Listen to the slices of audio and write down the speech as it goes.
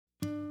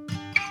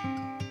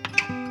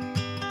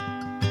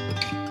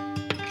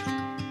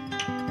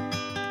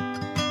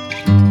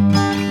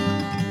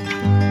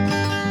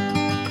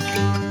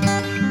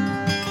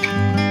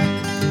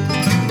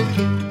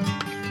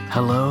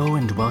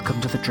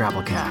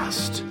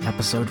Drabblecast,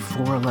 episode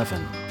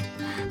 411.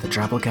 The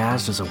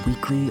Drabblecast is a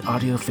weekly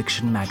audio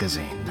fiction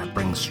magazine that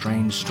brings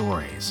strange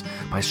stories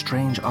by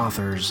strange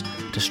authors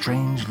to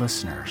strange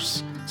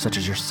listeners, such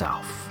as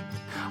yourself.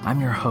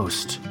 I'm your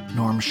host,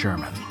 Norm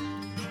Sherman.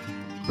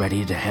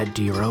 Ready to head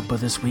to Europa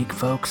this week,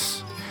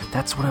 folks?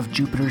 That's one of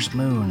Jupiter's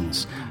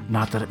moons.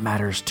 Not that it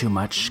matters too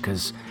much,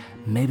 because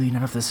maybe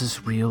none of this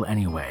is real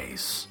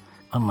anyways.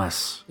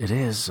 Unless it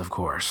is, of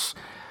course,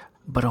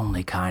 but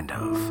only kind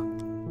of.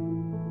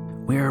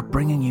 We're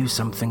bringing you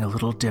something a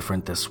little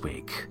different this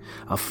week,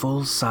 a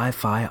full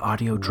sci-fi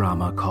audio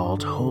drama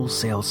called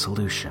Wholesale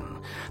Solution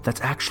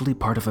that's actually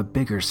part of a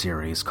bigger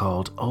series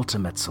called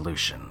Ultimate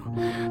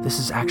Solution. This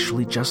is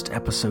actually just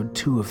episode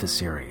 2 of the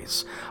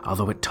series,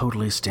 although it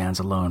totally stands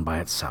alone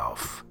by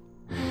itself.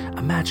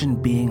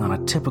 Imagine being on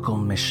a typical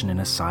mission in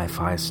a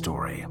sci-fi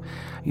story.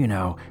 You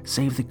know,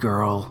 save the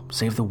girl,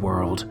 save the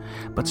world,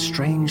 but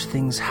strange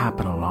things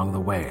happen along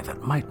the way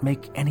that might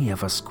make any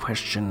of us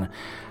question,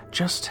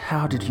 just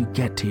how did you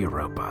get to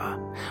Europa?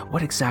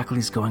 What exactly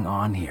is going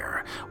on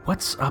here?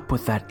 What's up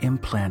with that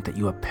implant that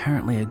you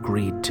apparently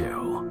agreed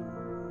to?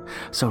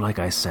 So like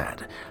I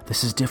said,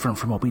 this is different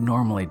from what we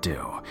normally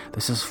do.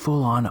 This is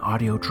full-on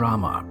audio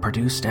drama,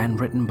 produced and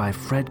written by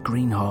Fred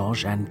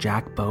Greenhalgh and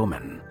Jack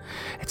Bowman.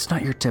 It's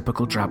not your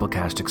typical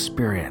Drabblecast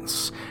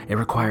experience. It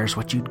requires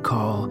what you'd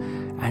call,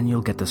 and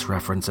you'll get this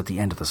reference at the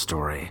end of the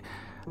story,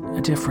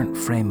 a different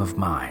frame of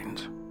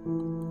mind.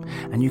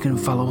 And you can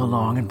follow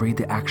along and read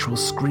the actual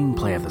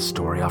screenplay of the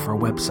story off our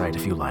website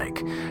if you like,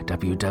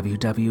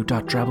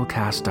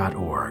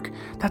 www.drabblecast.org.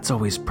 That's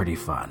always pretty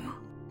fun.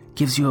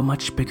 Gives you a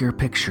much bigger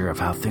picture of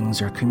how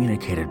things are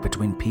communicated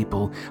between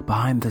people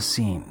behind the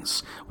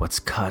scenes, what's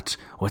cut,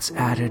 what's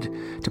added,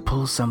 to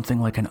pull something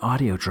like an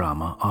audio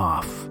drama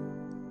off.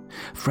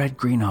 Fred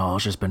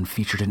Greenhalgh has been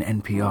featured in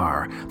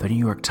NPR, The New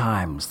York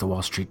Times, The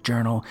Wall Street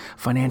Journal,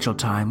 Financial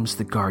Times,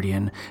 The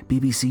Guardian,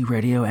 BBC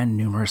Radio, and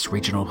numerous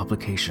regional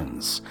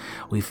publications.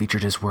 We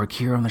featured his work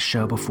here on the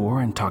show before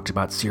and talked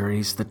about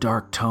series The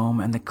Dark Tome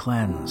and The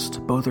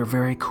Cleansed. Both are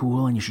very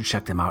cool and you should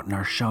check them out in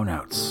our show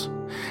notes.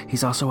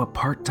 He's also a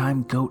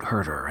part-time goat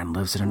herder and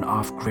lives in an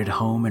off-grid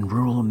home in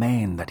rural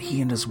Maine that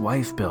he and his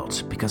wife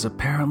built because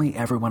apparently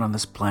everyone on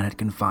this planet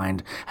can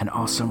find an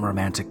awesome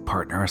romantic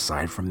partner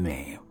aside from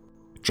me.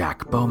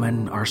 Jack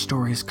Bowman, our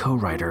story's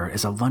co-writer,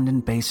 is a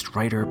London-based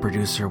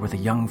writer-producer with a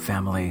young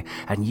family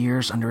and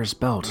years under his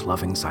belt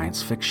loving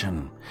science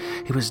fiction.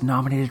 He was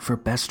nominated for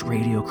Best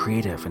Radio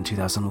Creative in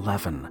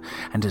 2011,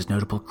 and his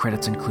notable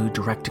credits include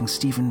directing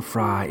Stephen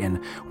Fry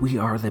in We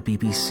Are the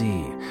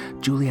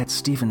BBC, Juliet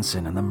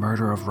Stevenson in The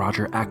Murder of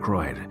Roger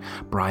Ackroyd,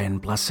 Brian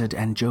Blessed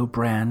and Joe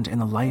Brand in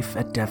the Life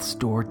at Death's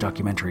Door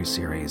documentary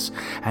series,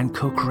 and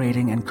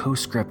co-creating and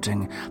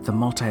co-scripting the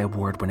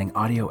multi-award-winning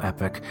audio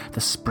epic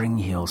The Spring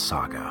Heel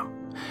Saga.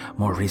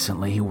 More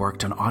recently, he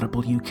worked on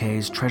Audible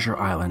UK's Treasure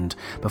Island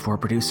before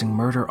producing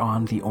Murder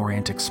on the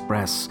Orient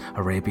Express,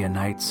 Arabia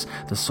Nights,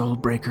 The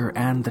Soulbreaker,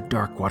 and The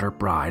Darkwater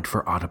Bride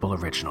for Audible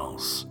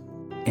Originals.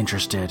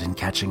 Interested in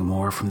catching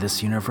more from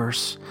this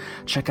universe?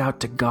 Check out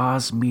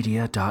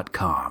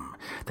dagazmedia.com.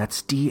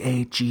 That's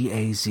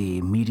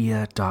D-A-G-A-Z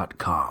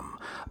media.com.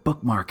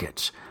 Bookmark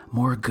it.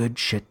 More good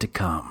shit to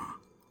come.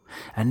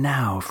 And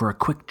now for a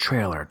quick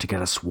trailer to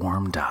get us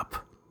warmed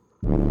up.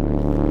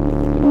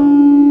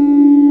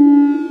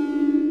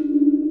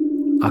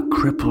 A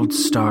crippled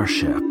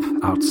starship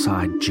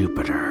outside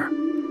Jupiter.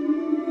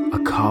 A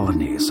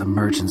colony's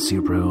emergency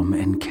room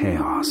in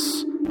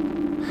chaos.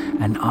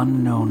 An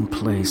unknown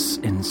place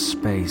in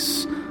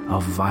space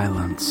of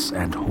violence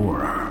and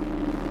horror.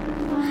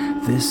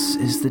 This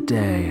is the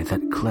day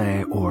that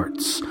Clay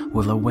Orts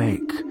will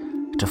awake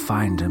to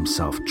find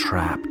himself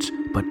trapped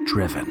but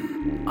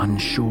driven,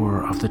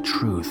 unsure of the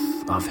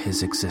truth of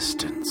his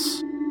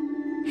existence.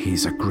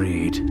 He's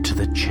agreed to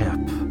the chip.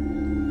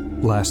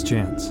 Last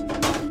chance.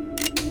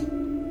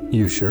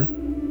 You sure?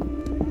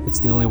 It's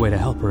the only way to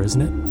help her, isn't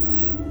it?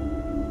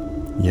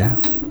 Yeah.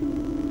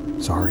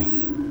 Sorry.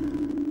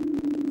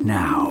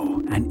 Now,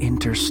 an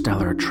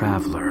interstellar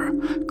traveler,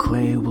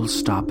 Clay will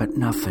stop at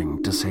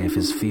nothing to save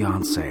his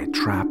fiancée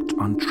trapped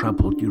on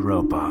troubled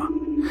Europa.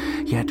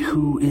 Yet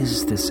who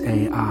is this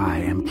AI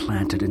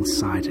implanted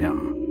inside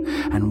him?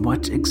 And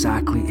what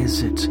exactly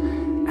is it,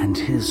 and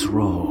his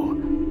role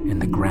in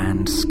the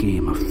grand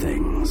scheme of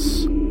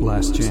things?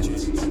 Last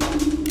chance.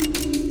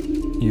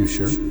 You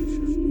sure?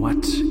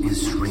 What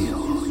is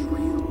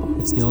real?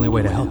 It's the only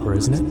way to help her,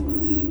 isn't it?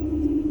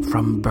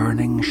 From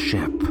burning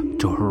ship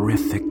to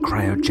horrific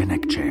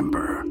cryogenic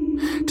chamber,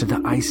 to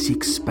the icy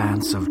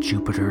expanse of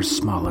Jupiter's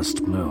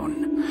smallest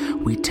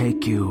moon, we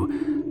take you,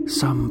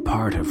 some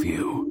part of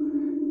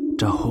you,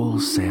 to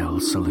Wholesale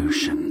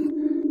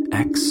Solution,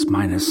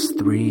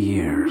 X-3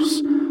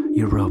 years,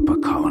 Europa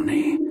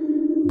Colony,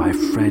 by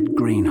Fred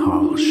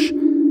Greenhalgh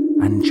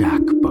and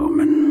Jack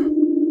Bowman.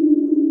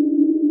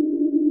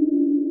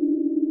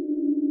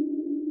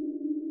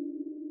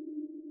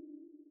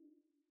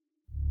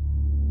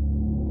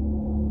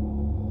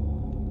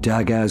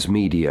 Dagaz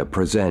Media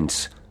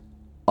presents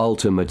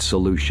Ultimate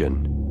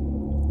Solution,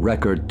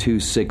 Record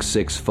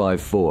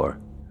 26654,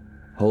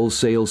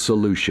 Wholesale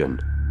Solution,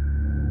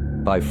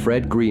 by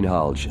Fred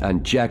Greenhalgh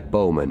and Jack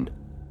Bowman,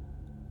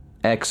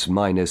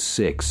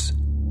 X-6.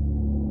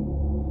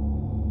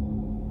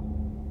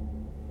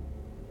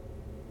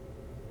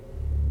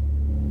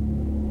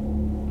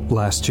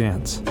 Last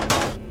chance.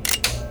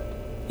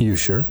 You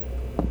sure?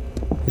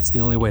 It's the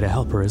only way to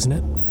help her, isn't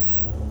it?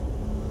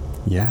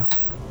 Yeah.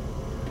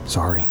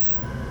 Sorry.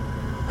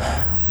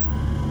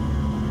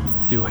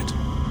 Do it.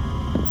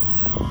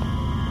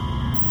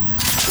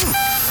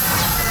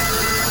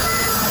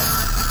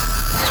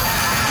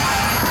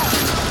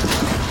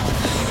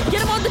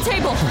 Get him on the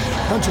table!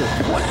 Hunter!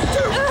 What?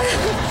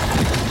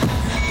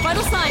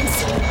 Vital signs!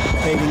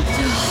 Hagen.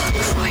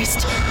 Oh,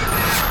 Christ.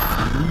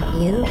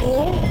 You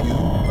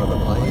Are the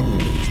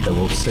pioneers that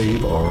will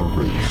save our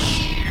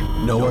race.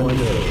 No one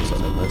knows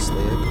unless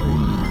they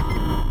agree.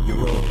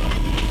 Europa,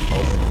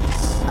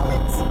 always.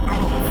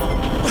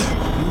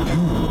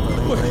 You are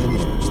the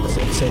pioneers that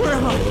will save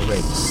our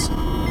race.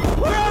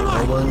 Where am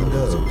I? No one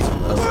knows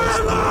unless they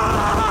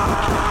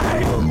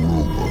agree.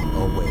 Europa,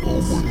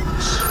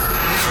 always.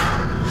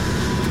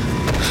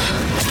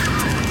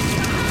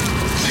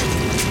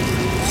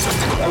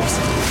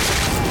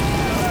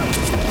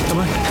 Come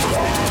on.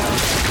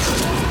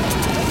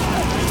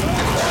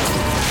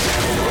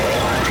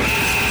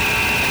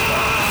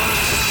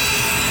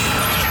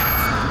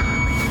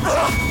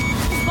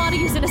 His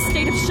body is in a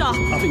state of shock.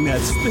 Upping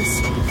meds.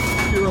 This.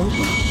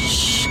 Europa.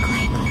 Shh,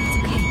 Clay, it's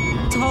okay.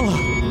 Tala.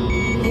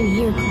 I'm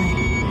here, Clay.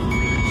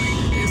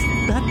 Is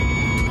that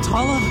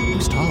Tala?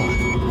 Who's Tala?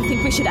 I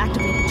think we should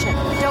activate the chip.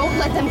 Don't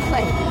let them,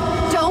 Clay.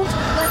 Don't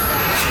let them.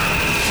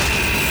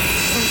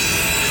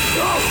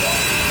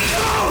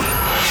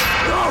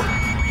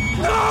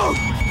 No!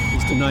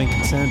 He's denying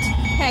consent.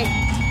 Hey.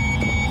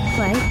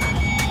 Clay,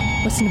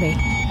 listen to me.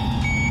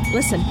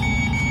 Listen.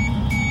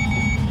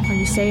 Are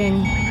you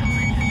saying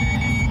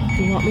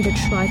you want me to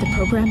try the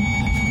program?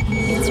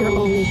 It's your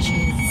only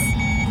chance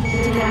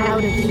to get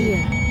out of here.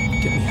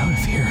 Get me out of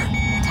here.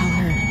 Tell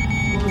her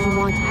you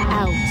want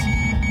out.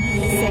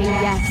 Say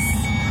yes.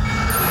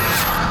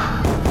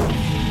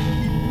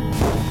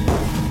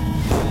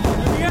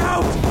 Let me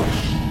out!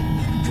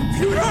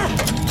 Computer!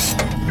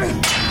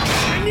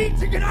 I need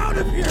to get out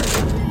of here!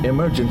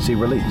 Emergency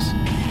release.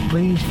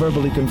 Please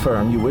verbally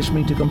confirm you wish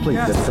me to complete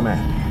Yes. this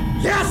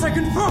command. Yes, I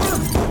confirm!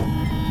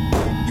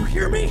 You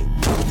hear me?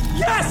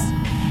 Yes!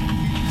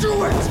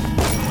 Do it!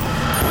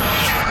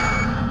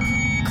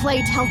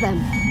 Clay, tell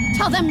them.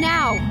 Tell them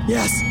now.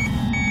 Yes.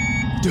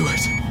 Do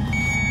it.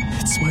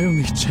 It's my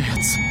only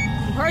chance.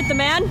 You heard the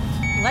man.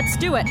 Let's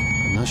do it.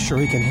 I'm not sure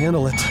he can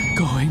handle it.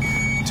 Going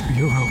to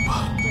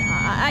Europa.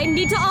 I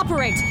need to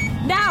operate.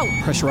 Now!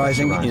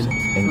 Pressurizing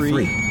In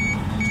 3,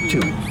 2,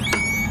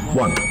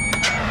 1.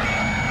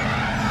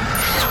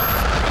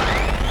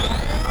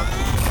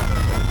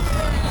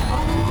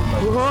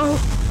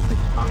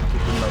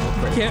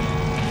 I can't.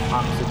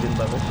 Oxygen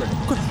level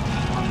critical.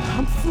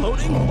 I'm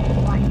floating.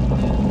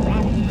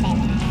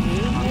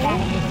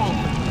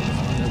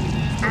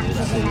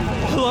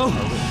 Hello?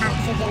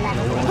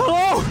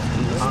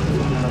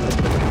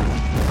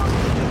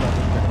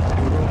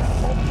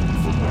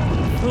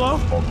 Hello?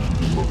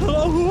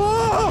 Hello?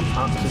 Hello?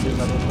 Oxygen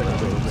level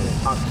critical.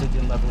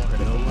 Oxygen level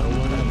critical.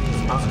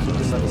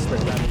 Oxygen level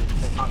critical.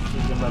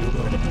 Oxygen level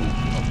critical.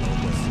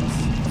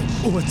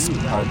 What's... Oh,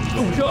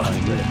 God.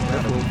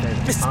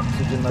 This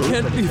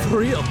can't be for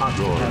real.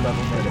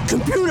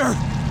 Computer!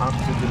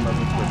 Oxygen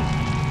level critical.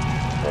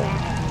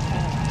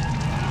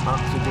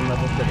 Oxygen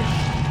level critical.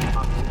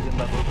 Oxygen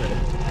level critical.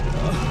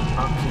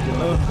 Oxygen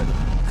level critical.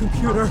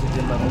 Computer,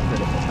 Oxygen level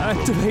critical.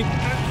 activate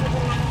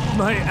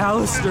my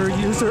Alistair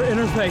user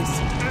interface.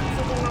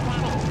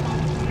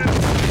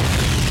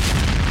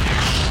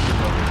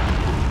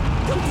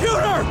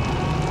 Computer!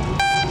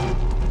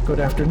 Good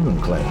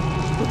afternoon, Clay.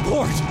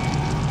 Report!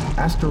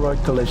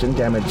 Asteroid collision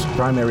damaged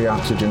primary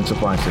oxygen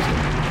supply system.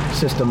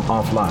 System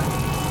offline.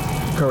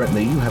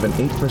 Currently, you have an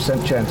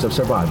 8% chance of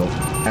survival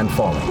and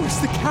falling. Where's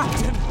the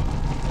captain?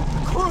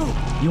 The crew?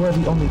 You are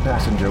the only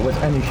passenger with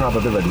any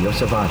probability of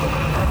survival.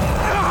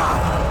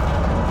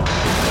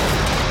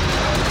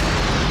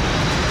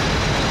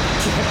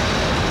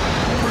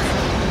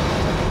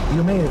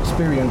 You may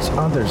experience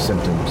other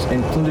symptoms,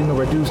 including a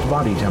reduced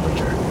body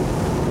temperature.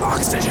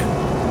 Oxygen!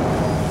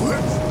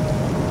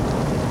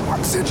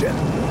 Oxygen!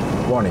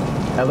 Warning,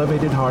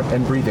 elevated heart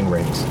and breathing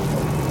rates.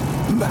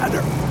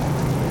 Matter.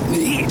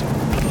 Need.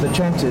 The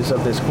chances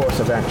of this course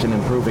of action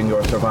improving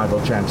your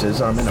survival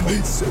chances are minimal.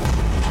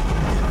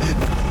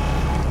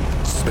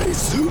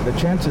 Spacesuit. The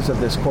chances of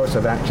this course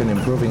of action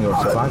improving your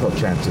survival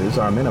chances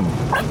are minimal.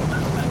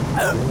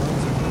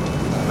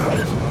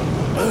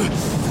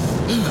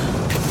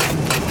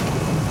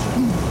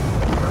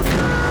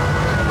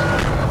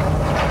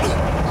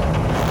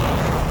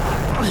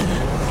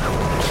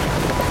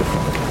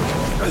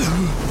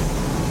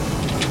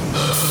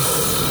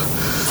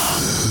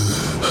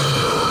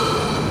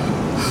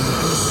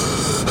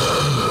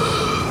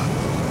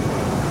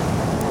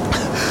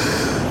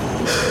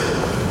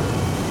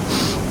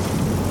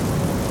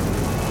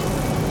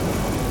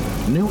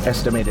 New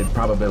estimated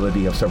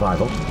probability of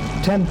survival,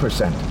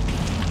 10%.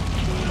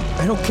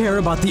 I don't care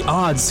about the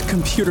odds.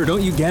 Computer,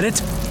 don't you get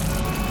it?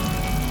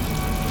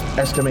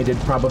 Estimated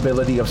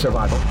probability of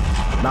survival,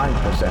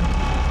 9%.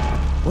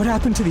 What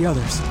happened to the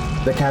others?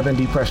 The cabin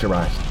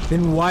depressurized.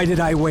 Then why did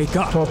I wake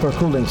up? Torpor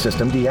cooling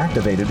system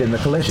deactivated in the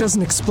collision.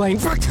 Doesn't explain.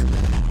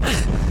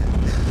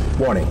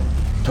 Warning.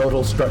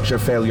 Total structure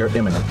failure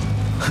imminent.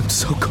 I'm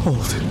so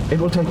cold. It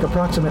will take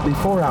approximately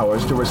 4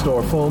 hours to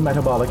restore full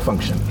metabolic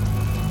function.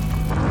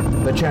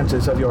 The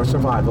chances of your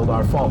survival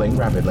are falling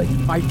rapidly.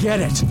 I get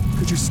it.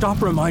 Could you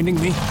stop reminding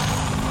me?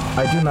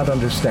 I do not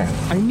understand.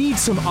 I need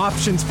some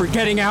options for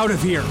getting out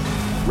of here.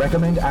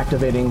 Recommend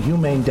activating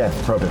humane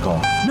death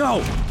protocol.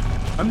 No!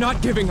 I'm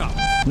not giving up.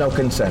 No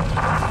consent.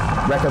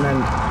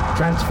 Recommend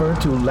transfer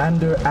to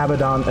Lander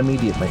Abaddon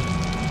immediately.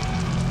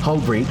 Hull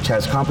breach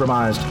has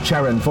compromised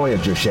Charon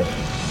Voyager ship.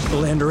 The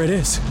lander it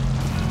is.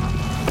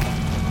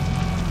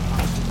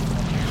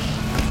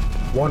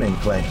 Warning,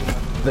 Clay.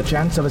 The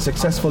chance of a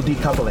successful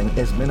decoupling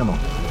is minimal,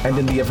 and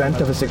in the event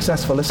of a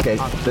successful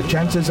escape, the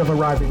chances of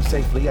arriving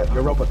safely at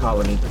Europa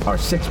colony are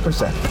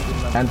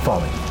 6% and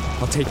falling.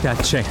 I'll take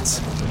that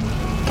chance.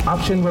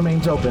 Option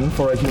remains open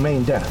for a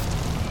humane death.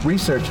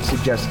 Research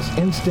suggests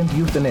instant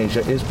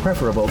euthanasia is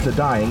preferable to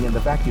dying in the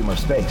vacuum of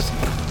space.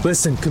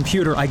 Listen,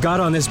 computer, I got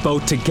on this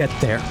boat to get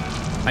there.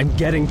 I'm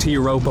getting to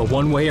Europa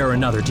one way or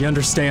another. Do you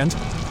understand?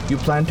 You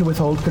plan to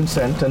withhold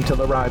consent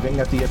until arriving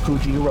at the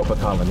Akuji Europa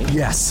colony?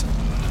 Yes.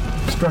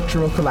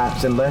 Structural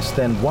collapse in less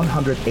than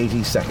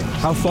 180 seconds.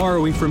 How far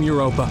are we from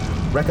Europa?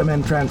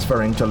 Recommend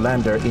transferring to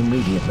Lander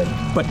immediately.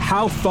 But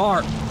how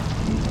far?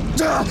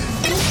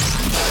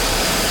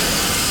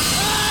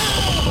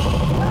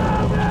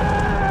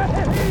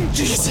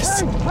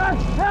 Jesus!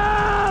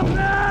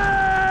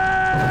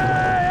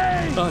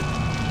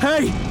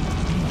 Hey!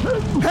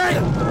 Hey!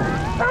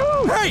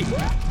 Hey!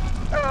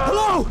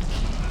 Hello!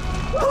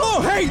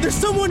 Hello! Hey! There's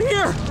someone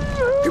here!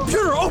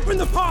 Computer, open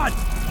the pod!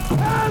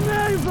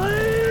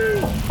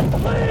 Please!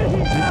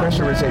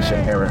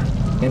 Depressurization error.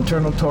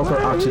 Internal torpor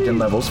oxygen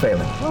levels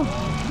failing.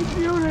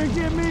 Computer,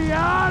 get me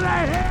out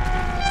of here!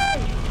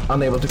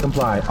 Unable to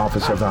comply,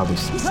 Officer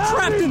Valdez. He's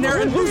trapped in there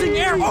and losing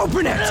air!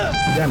 Open it!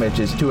 Damage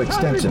is too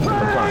extensive to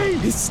comply.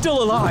 He's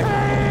still alive!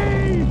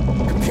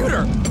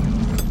 Computer!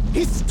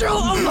 He's still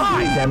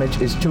alive!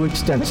 Damage is too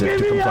extensive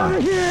to comply.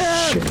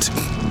 Shit.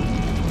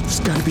 There's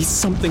gotta be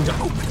something to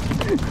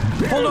open.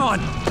 Hold on!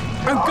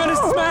 I'm gonna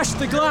smash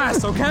the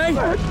glass, okay?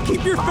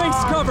 Keep your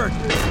face covered!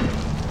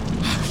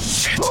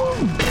 Shit!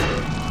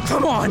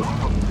 Come on!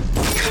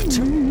 Got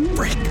to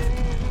break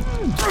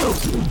through!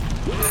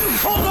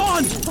 Hold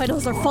on!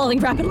 Vitals are falling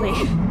rapidly.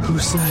 Who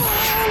said?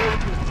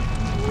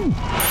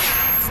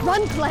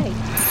 Run, Clay!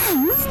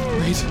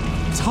 Wait,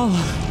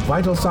 Tala.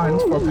 Vital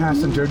signs for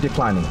passenger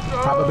declining.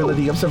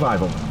 Probability of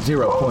survival,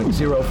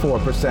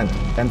 0.04%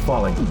 and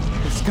falling.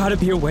 There's gotta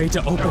be a way to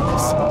open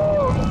this.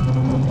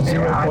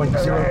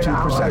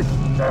 0.02%.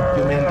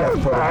 Humane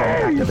death protocol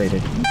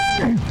activated.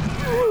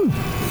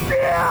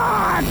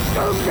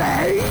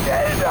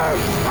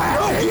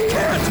 No, you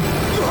can't!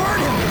 You heard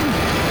him!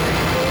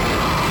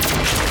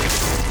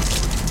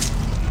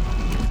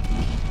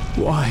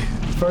 Why?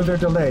 Further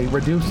delay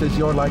reduces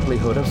your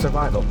likelihood of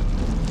survival.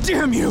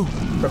 Damn you!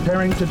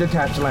 Preparing to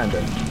detach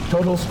Lander.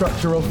 Total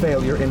structural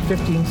failure in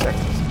 15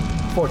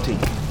 seconds. 14.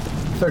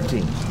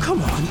 13.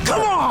 Come on,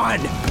 come on!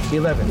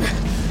 11.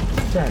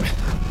 10.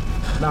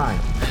 9.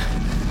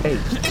 8.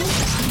 7.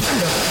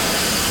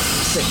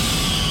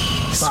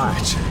 6.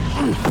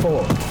 5.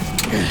 4.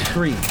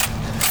 3. 2.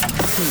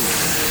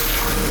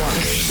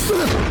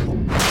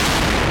 1.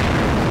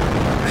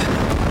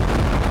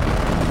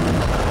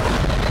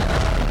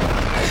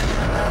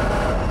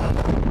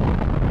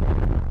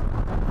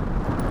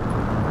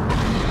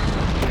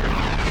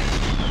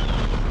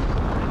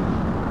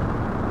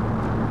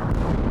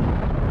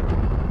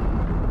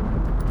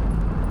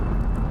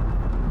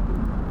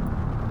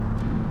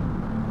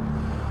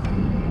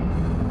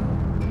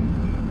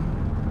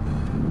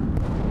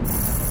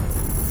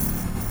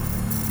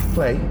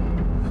 Clay?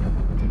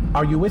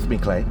 Are you with me,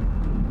 Clay?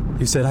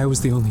 You said I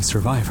was the only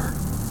survivor.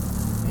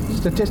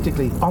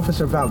 Statistically,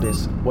 Officer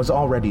Valdez was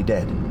already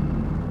dead.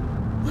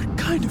 What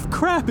kind of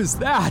crap is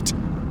that?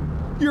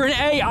 You're an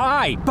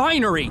AI,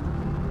 binary.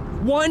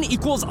 1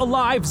 equals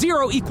alive,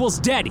 0 equals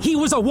dead. He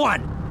was a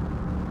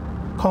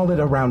 1. Call it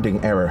a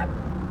rounding error.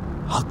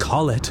 I'll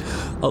call it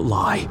a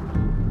lie.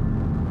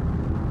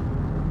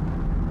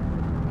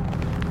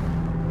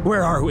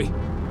 Where are we?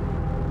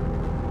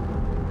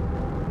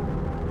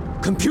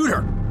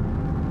 Computer!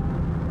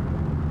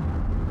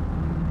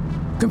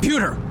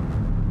 Computer!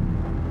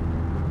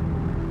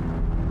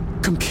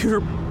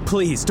 Computer,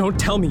 please, don't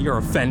tell me you're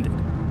offended.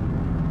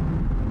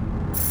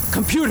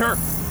 Computer!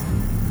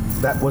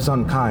 That was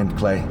unkind,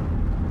 Clay.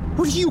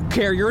 What do you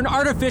care? You're an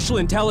artificial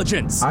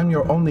intelligence. I'm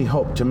your only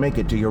hope to make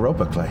it to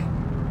Europa, Clay.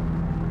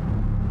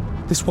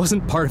 This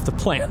wasn't part of the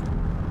plan.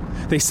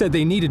 They said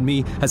they needed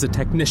me as a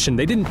technician.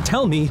 They didn't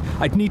tell me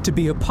I'd need to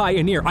be a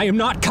pioneer. I am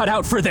not cut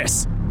out for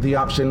this. The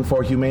option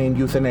for humane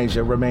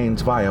euthanasia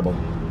remains viable.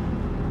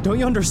 Don't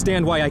you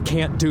understand why I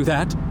can't do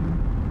that?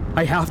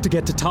 I have to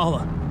get to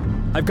Tala.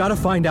 I've got to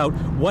find out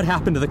what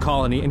happened to the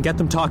colony and get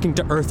them talking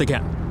to Earth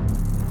again.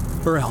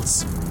 Or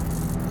else.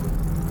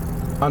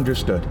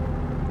 Understood.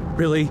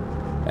 Really?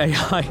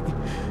 AI?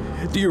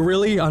 Do you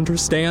really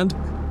understand?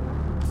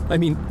 I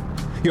mean,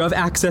 you have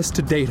access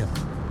to data,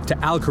 to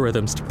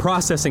algorithms, to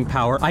processing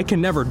power I can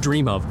never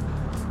dream of.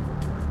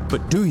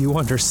 But do you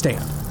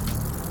understand?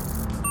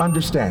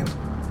 Understand.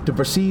 To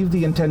perceive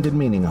the intended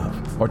meaning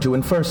of, or to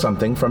infer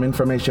something from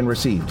information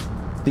received.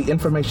 The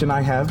information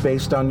I have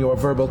based on your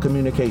verbal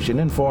communication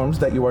informs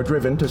that you are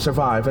driven to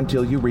survive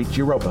until you reach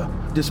Europa,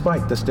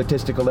 despite the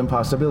statistical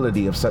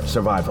impossibility of such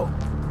survival.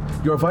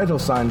 Your vital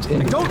signs I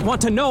don't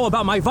want to know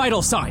about my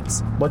vital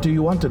signs! What do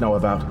you want to know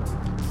about?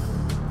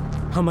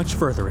 How much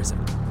further is it?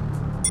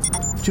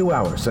 2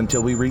 hours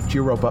until we reach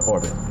Europa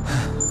orbit.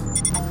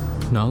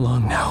 Not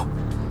long now.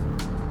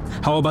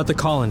 How about the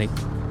colony?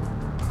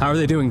 How are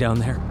they doing down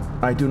there?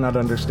 I do not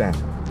understand.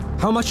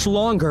 How much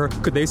longer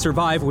could they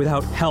survive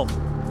without help?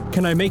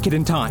 Can I make it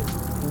in time?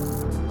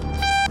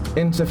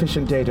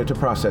 Insufficient data to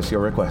process your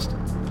request.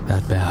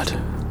 That bad.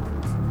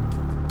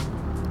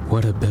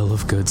 What a bill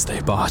of goods they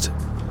bought.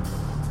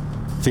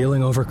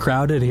 Feeling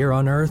overcrowded here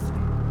on Earth?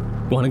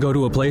 Want to go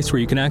to a place where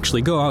you can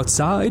actually go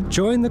outside?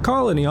 Join the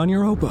colony on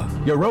Europa.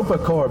 Europa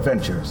Core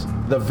Ventures,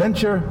 the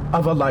venture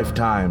of a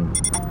lifetime.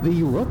 The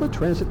Europa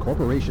Transit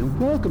Corporation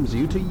welcomes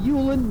you to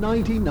Yulin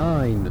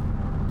 99.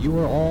 You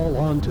are all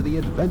on to the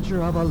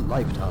adventure of a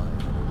lifetime.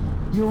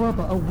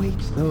 Europa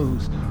awaits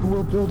those who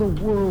will build a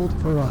world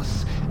for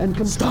us and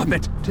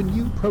contribute to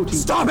new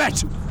proteins. Stop it!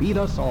 To feed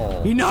us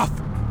all. Enough!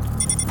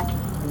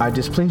 I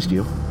displeased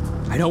you.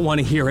 I don't want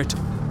to hear it.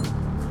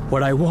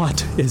 What I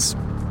want is...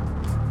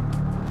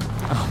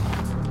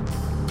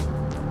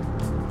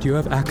 Do you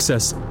have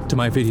access to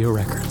my video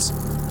records?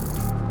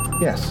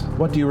 Yes.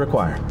 What do you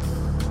require?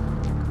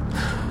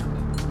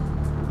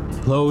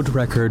 Load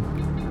record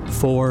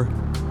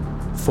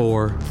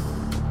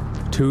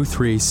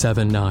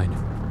 442379.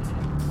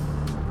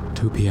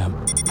 2 p.m.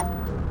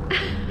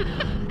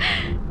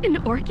 An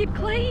orchid,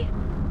 Clay?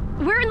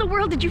 Where in the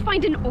world did you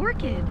find an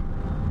orchid?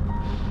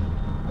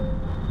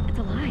 It's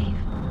alive.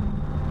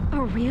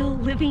 A real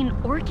living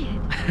orchid.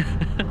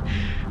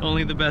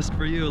 Only the best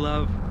for you,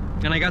 love.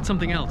 And I got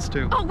something else,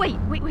 too. Oh, wait.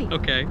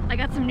 Okay. I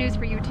got some news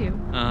for you, too.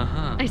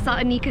 Uh-huh. I saw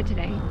Anika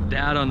today.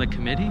 Dad on the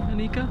committee,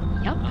 Anika?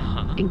 Yep.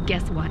 Uh-huh. And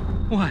guess what?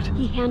 What?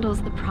 He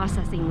handles the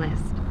processing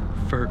list.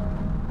 For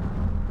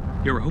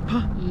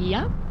Europa?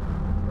 Yep.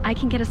 I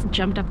can get us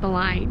jumped up the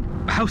line.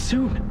 How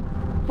soon?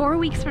 4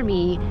 weeks for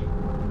me,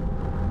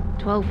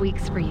 12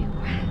 weeks for you.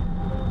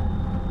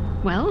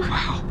 Well?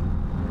 Wow.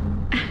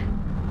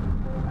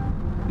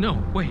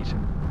 No, wait.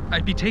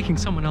 I'd be taking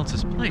someone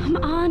else's place. Come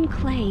on,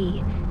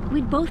 Clay.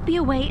 We'd both be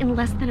away in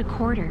less than a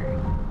quarter.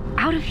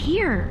 Out of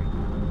here.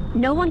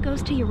 No one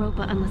goes to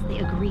Europa unless they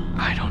agree.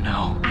 I don't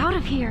know. Out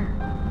of here.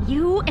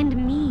 You and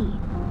me.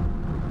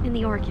 In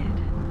the orchid.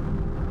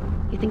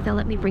 You think they'll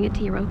let me bring it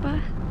to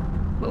Europa?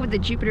 What would the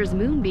Jupiter's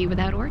moon be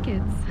without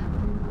orchids?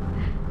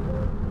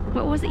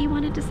 What was it you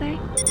wanted to say?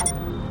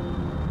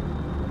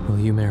 Will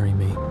you marry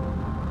me?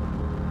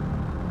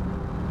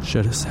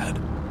 Should have said.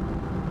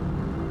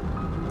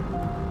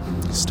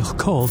 Still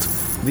cold.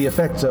 The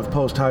effects of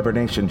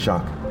post-hibernation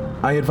shock.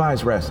 I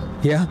advise rest.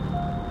 Yeah?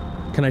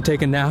 Can I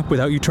take a nap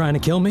without you trying to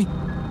kill me?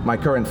 My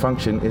current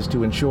function is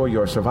to ensure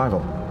your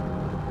survival.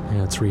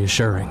 Yeah, it's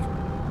reassuring.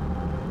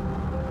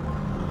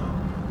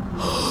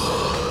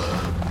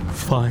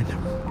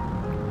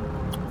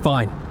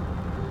 Fine.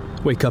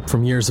 Wake up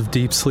from years of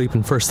deep sleep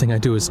and first thing I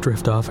do is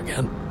drift off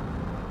again.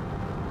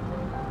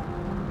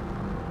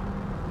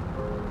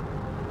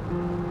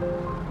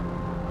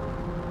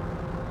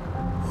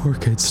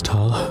 Orchids,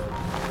 Tala.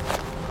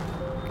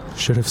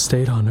 Should have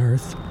stayed on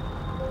Earth.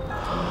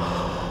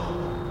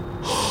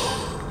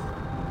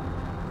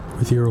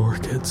 With your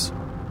orchids.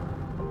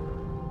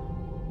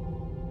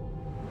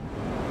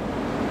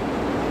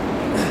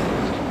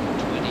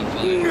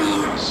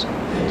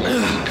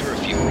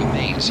 Curfew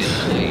remains in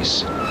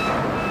place.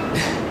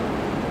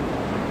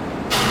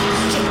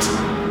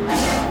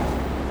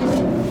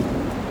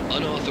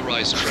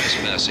 Unauthorized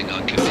trespassing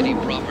on committee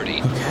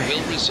property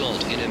will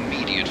result in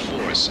immediate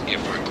force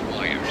if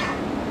required.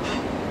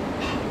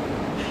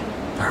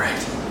 All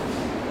right.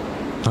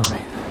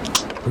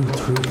 Root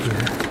through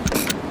here.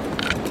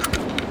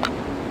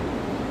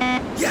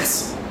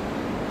 Yes!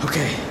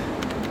 Okay.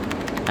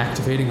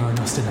 Activating our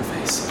Nust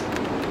interface.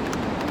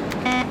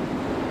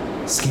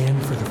 Scan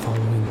for the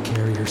following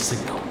carrier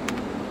signal.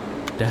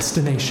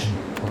 Destination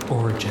or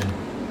origin.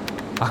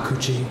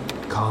 Akuchi,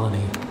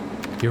 Colony,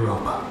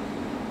 Europa.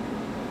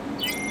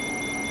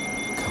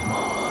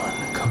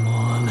 Come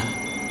on.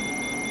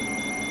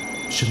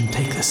 Shouldn't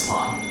take this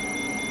long.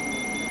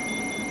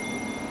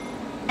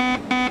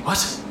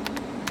 What?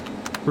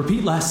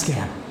 Repeat last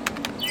scan.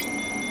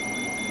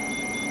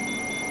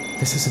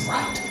 This isn't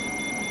right.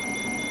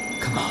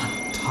 Come on,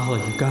 Tala,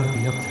 you gotta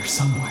be up there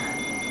somewhere.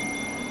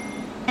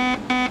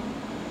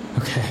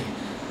 Okay.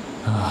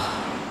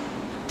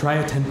 Try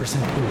a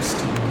 10% boost.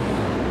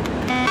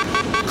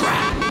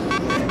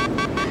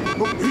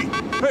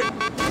 Hey,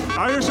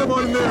 I hear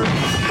someone in there.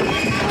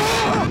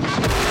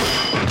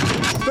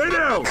 Stay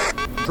down!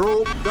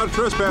 Patrol, got a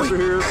trespasser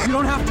here. You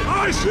don't have to.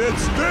 I said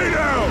stay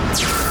down!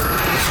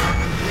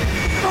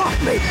 Off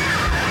me!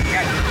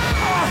 Get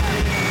off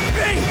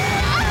me!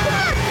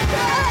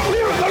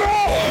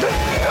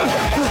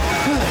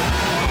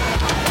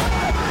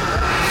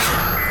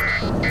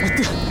 What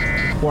the?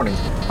 Warning,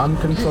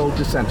 uncontrolled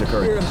descent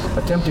occurring.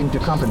 Attempting to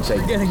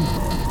compensate. Getting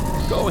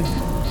going.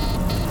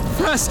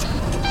 Fast!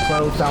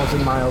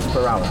 12,000 miles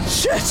per hour.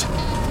 Shit!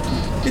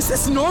 Is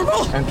this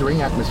normal?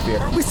 Entering atmosphere.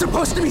 Are we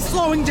supposed to be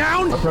slowing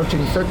down?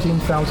 Approaching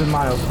 13,000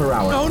 miles per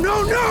hour. No,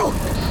 no, no!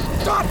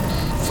 Stop!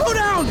 Slow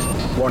down!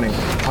 Warning,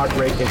 heart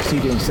rate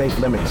exceeding safe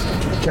limits.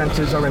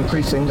 Chances are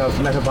increasing of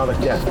metabolic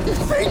death. You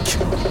think?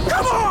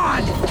 Come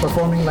on!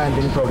 Performing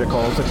landing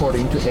protocols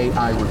according to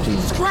AI routine.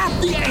 Scrap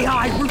the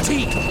AI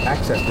routine!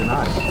 Access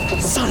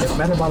denied. Son If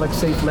metabolic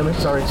safe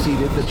limits are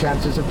exceeded, the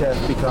chances of death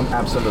become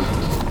absolute.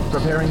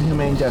 Preparing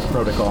humane death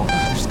protocol.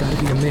 There's gotta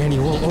be a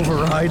manual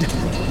override.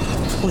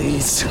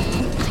 Please.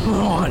 Come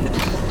on.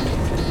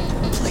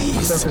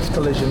 Please. Surface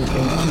collision in 2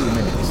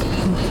 minutes.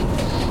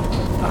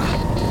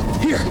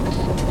 Here.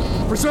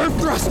 Reserve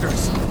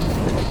thrusters.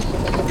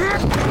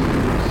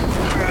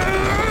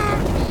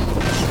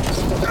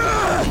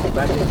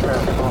 Landing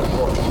craft on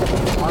board.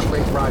 Heart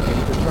rate rising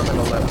to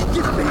terminal level.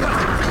 Give me up.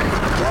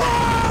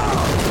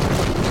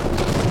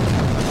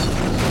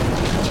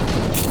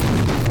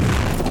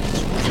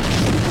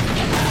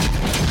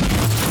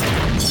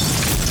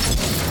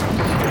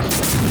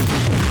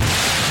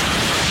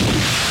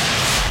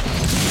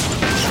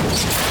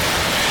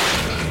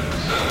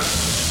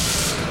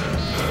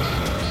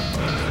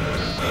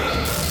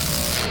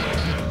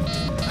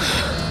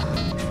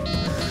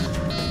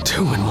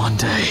 2 in 1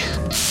 day.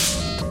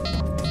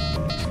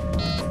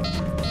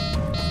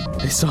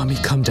 They saw me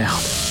come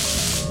down.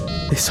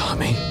 They saw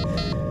me.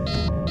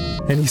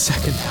 Any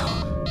second now,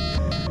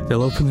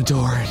 they'll open the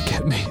door and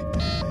get me.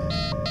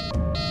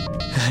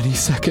 Any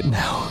second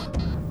now.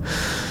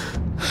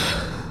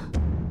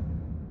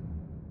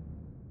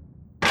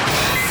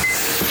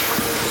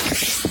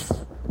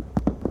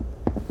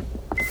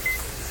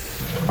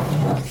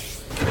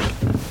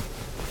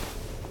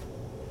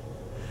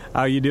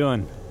 How you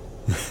doing?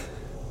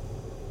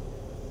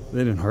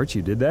 They didn't hurt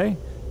you, did they?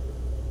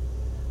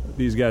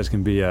 These guys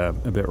can be a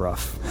bit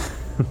rough.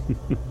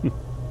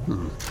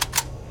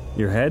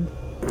 Your head?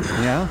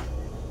 Yeah?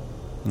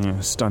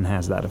 Stun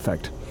has that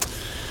effect.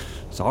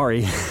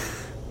 Sorry.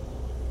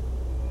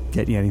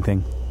 Get you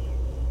anything?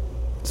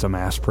 Some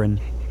aspirin?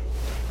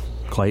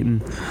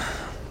 Clayton?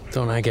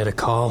 Don't I get a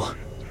call?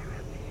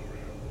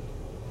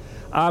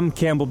 I'm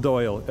Campbell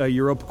Doyle, a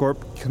Europa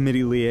Corp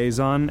committee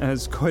liaison.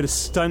 Has quite a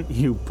stunt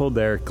you pulled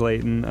there,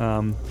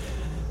 Clayton.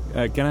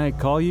 Can I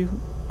call you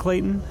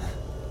Clayton?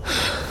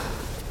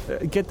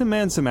 Get the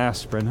man some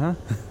aspirin, huh?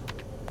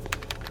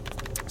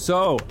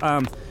 So,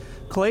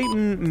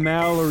 Clayton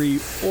Mallory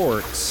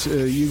Orks,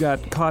 you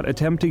got caught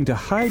attempting to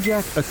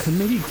hijack a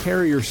committee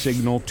carrier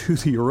signal to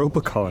the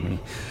Europa colony.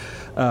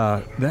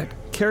 That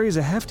carries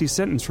a hefty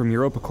sentence from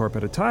Europa Corp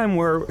at a time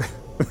where...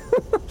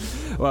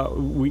 well,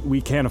 we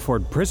can't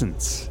afford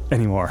prisons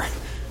anymore.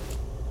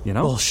 You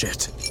know?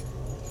 Bullshit.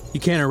 You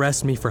can't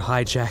arrest me for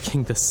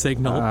hijacking the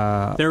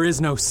signal. There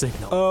is no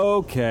signal.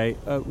 Okay,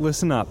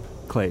 listen up,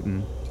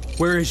 Clayton.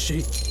 Where is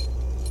she?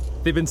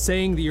 They've been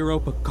saying the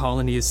Europa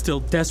colony is still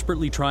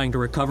desperately trying to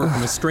recover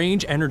from a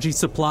strange energy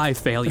supply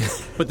failure,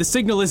 but the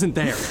signal isn't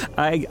there.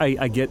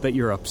 I get that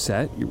you're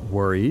upset, you're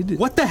worried.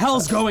 What the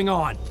hell's going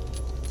on?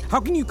 How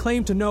can you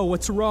claim to know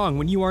what's wrong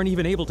when you aren't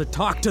even able to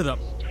talk to them?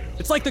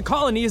 It's like the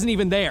colony isn't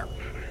even there.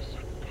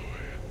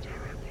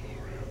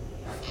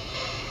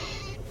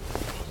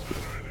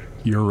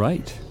 You're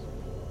right.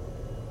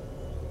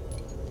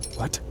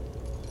 What?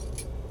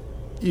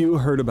 You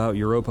heard about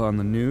Europa on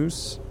the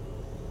news.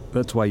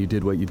 That's why you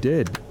did what you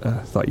did.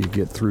 Thought you'd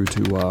get through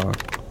to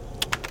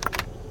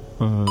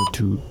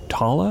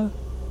Tala,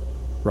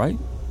 right?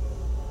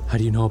 How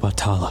do you know about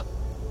Tala?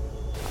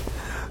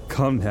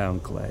 Calm down,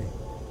 Clay.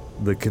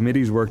 The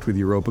committee's worked with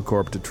Europa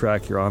Corp to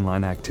track your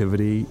online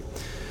activity.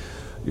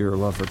 Your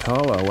love for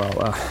Tala,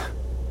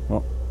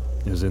 well,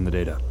 is in the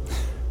data.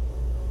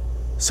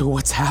 So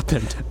what's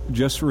happened?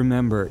 Just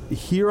remember,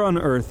 here on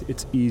Earth,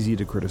 it's easy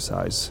to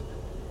criticize.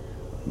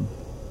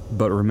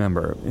 But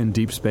remember, in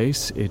deep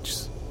space,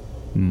 it's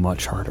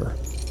much harder.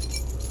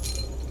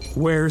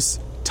 Where's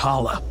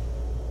Tala?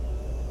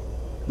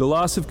 The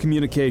loss of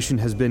communication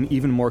has been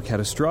even more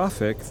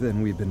catastrophic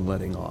than we've been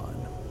letting on.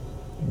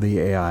 The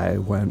AI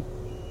went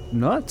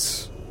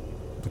nuts.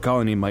 The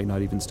colony might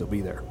not even still be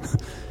there.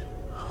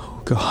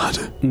 Oh, God.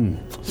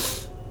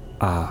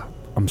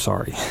 I'm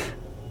sorry.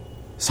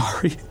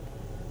 Sorry?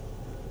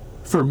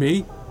 For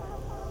me?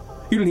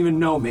 You don't even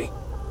know me.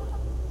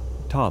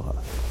 Tala.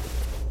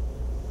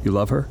 You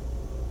love her?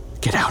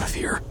 Get out of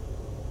here.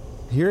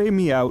 Hear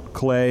me out,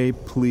 Clay,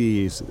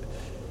 please.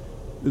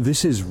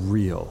 This is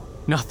real.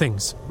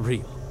 Nothing's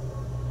real.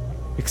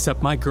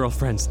 Except my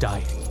girlfriend's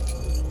dying.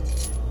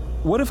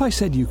 What if I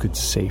said you could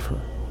save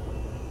her?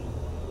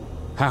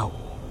 How?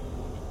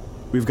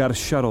 We've got a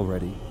shuttle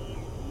ready.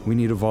 We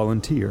need a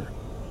volunteer.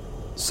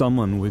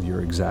 Someone with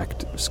your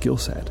exact skill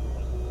set.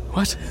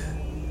 What?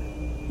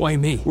 Why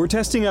me? We're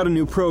testing out a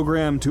new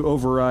program to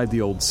override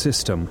the old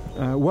system.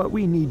 What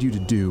we need you to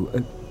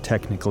do,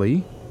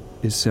 technically,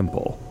 is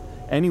simple.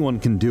 Anyone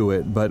can do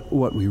it, but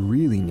what we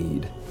really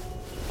need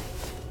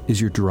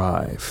is your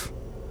drive.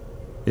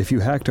 If you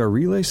hacked our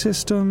relay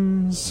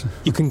systems...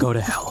 You can go to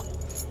hell.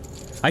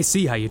 I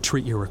see how you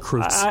treat your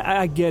recruits.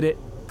 I get it,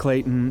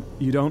 Clayton.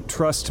 You don't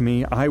trust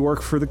me. I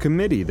work for the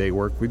committee. They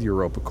work with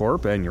Europa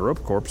Corp, and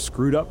Europa Corp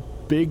screwed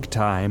up big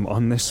time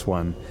on this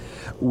one.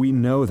 We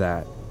know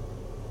that.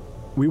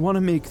 We want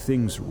to make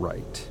things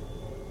right.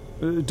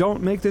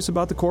 Don't make this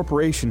about the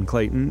corporation,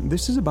 Clayton.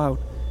 This is about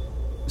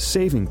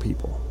saving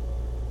people.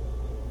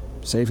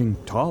 Saving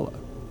Tala.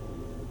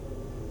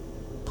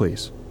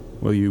 Please,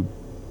 will you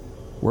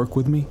work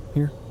with me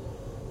here?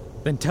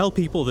 Then tell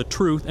people the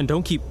truth and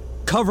don't keep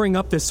covering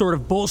up this sort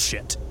of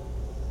bullshit.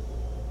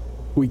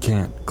 We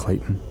can't,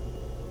 Clayton.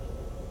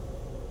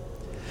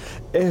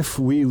 If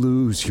we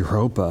lose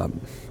Europa...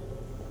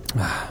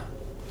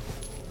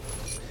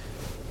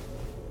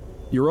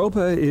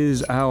 Europa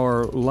is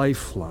our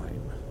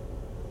lifeline.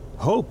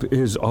 Hope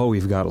is all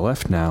we've got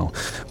left now.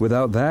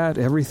 Without that,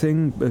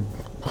 everything...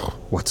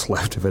 what's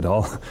left of it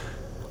all?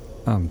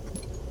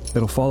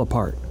 It'll fall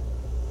apart.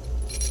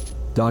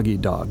 Dog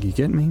eat dog, you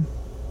get me?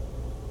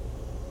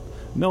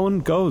 No one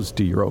goes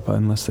to Europa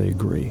unless they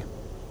agree.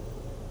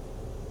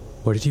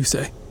 What did you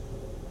say?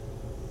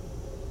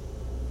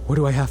 What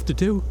do I have to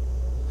do?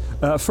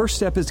 First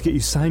step is to get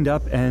you signed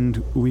up and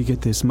we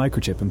get this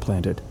microchip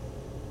implanted.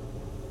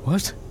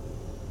 What?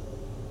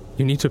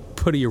 You need to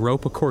put a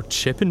Europa Core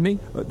chip in me?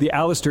 The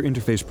Alistair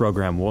interface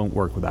program won't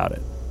work without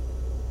it.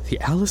 The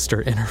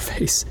Alistair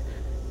interface?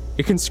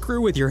 It can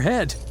screw with your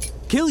head.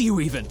 Kill you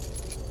even.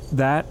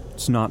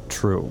 That's not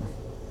true.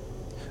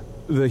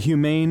 The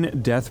humane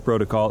death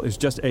protocol is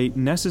just a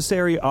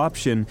necessary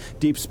option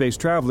deep space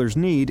travelers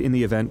need in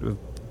the event of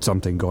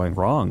something going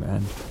wrong,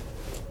 and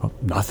well,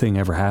 nothing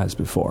ever has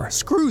before.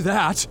 Screw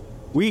that!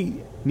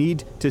 We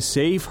need to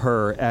save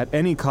her at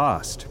any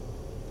cost.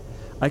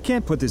 I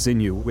can't put this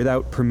in you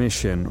without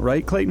permission,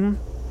 right, Clayton?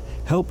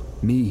 Help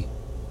me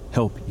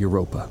help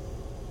Europa.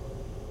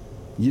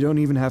 You don't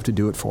even have to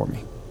do it for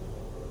me.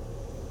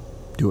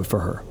 Do it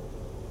for her.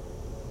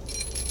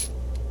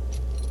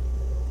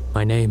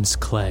 My name's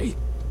Clay.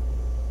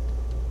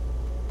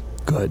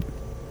 Good.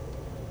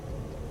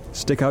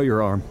 Stick out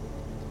your arm.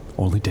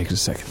 Only takes a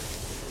second.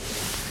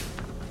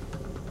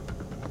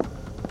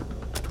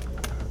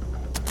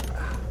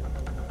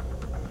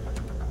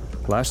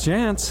 Last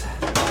chance.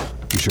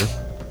 You sure?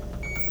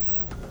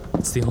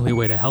 It's the only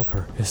way to help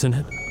her, isn't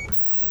it?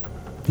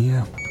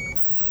 Yeah.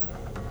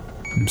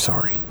 I'm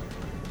sorry.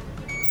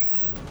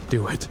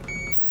 Do it.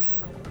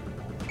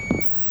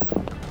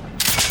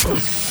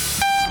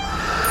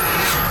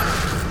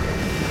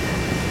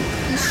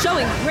 He's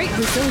showing great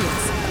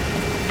resilience.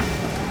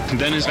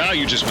 Then his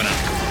value just went up.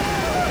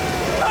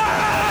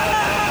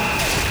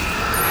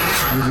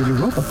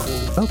 Europa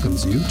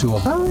welcomes you to a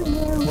whole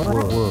new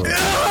world.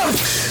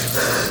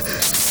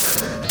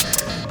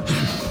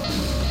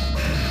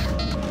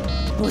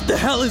 What the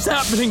hell is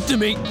happening to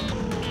me?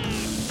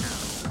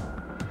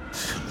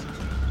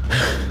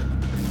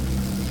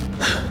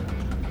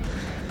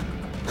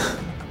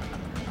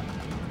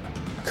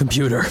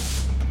 Computer.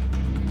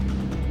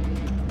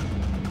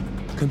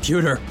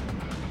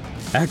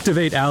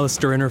 Activate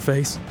Alistair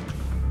interface.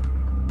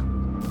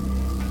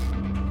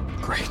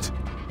 Great.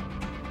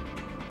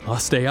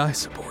 Lost AI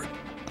support.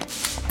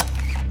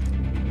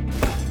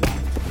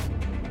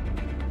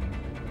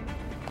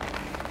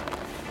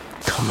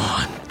 Come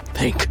on,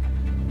 think.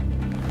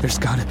 There's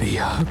gotta be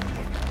a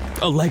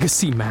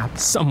legacy map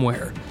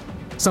somewhere.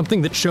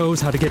 Something that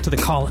shows how to get to the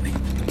colony.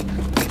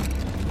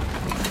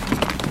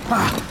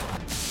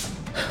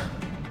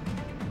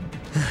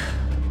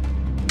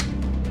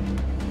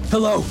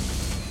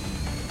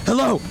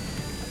 Hello!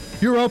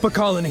 Europa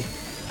Colony.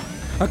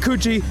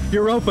 Akuji,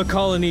 Europa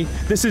Colony.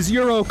 This is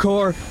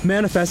Eurocore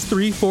Manifest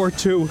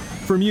 342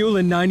 from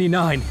Yulin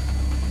 99.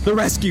 The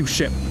rescue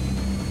ship.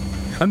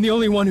 I'm the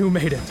only one who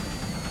made it.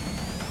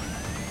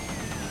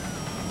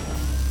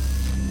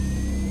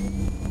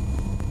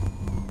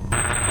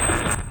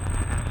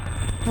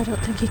 I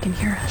don't think he can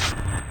hear us.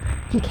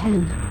 He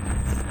can.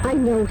 I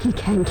know he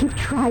can. Keep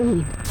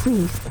trying,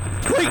 please.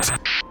 Wait!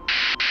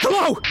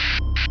 Hello!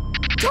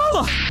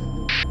 Tala!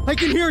 I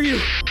can hear you!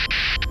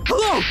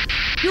 Hello!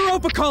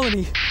 Europa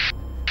Colony!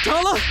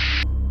 Tala?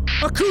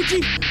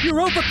 Akuji,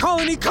 Europa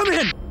Colony, come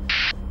in!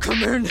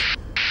 Come in!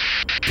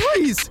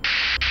 Please!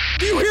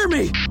 Do you hear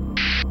me?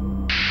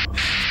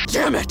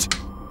 Damn it!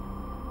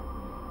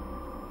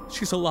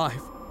 She's alive.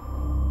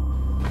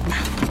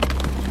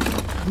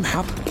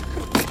 Map.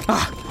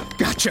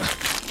 Gotcha.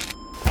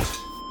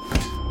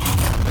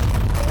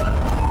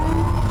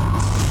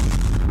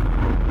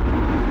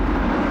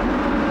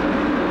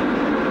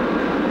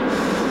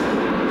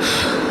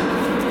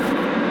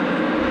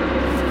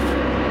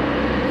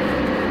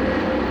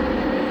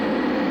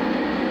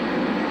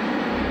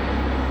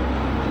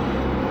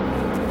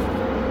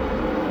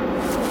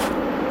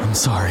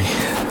 sorry,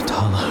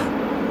 Tala.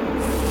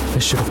 I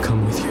should have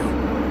come with you.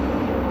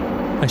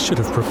 I should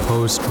have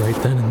proposed right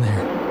then and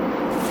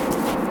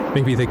there.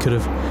 Maybe they could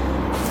have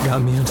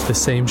got me onto the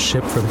same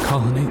ship for the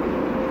colony.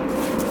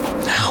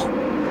 Now,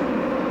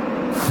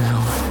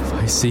 if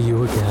I see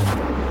you again,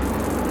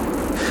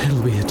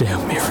 it'll be a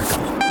damn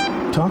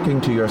miracle.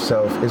 Talking to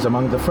yourself is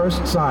among the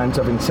first signs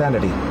of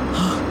insanity.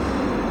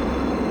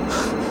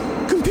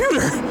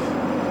 Computer!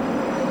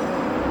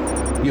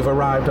 You've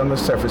arrived on the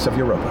surface of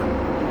Europa.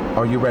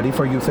 Are you ready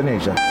for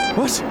euthanasia?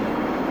 What?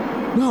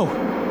 No.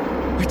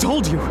 I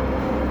told you.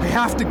 I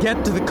have to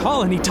get to the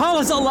colony.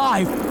 Tala's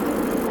alive!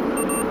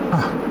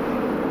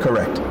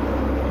 Correct.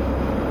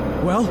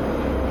 Well,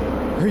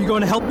 are you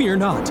going to help me or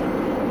not?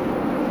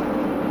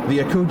 The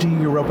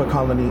Akuji Europa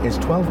colony is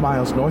 12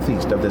 miles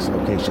northeast of this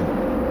location.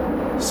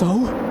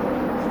 So?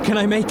 Can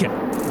I make it?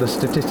 The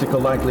statistical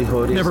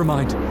likelihood is... Never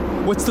mind.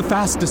 What's the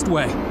fastest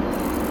way?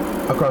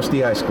 Across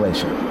the ice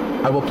glacier.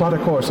 I will plot a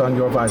course on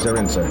your visor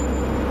insert.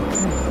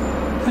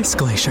 Ice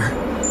glacier.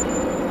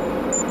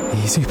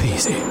 Easy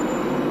peasy.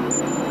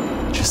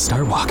 Just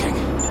start walking.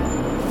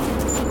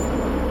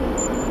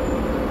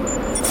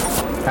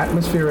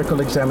 Atmospherical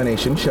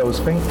examination shows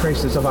faint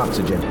traces of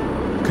oxygen.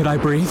 Could I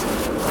breathe?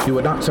 You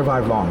would not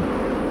survive long.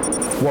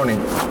 Warning,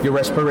 your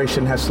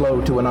respiration has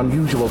slowed to an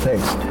unusual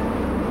pace.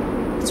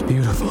 It's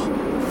beautiful.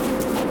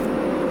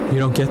 You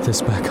don't get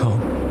this back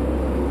home.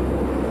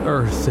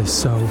 Earth is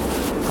so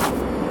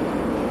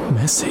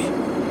messy.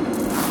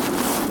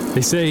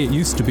 They say it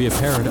used to be a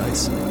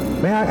paradise.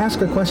 May I ask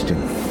a question?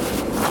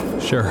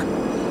 Sure.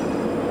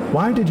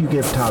 Why did you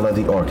give Tala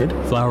the orchid?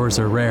 Flowers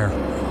are rare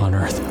on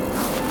Earth.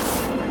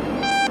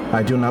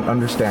 I do not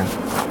understand.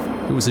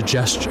 It was a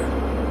gesture.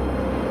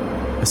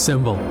 A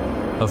symbol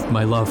of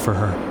my love for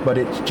her. But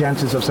its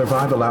chances of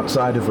survival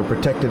outside of a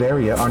protected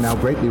area are now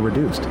greatly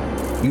reduced.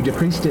 You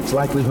decreased its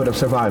likelihood of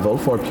survival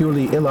for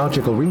purely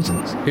illogical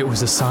reasons. It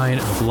was a sign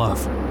of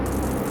love.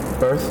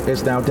 Earth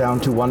is now down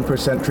to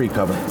 1% tree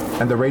cover,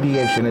 and the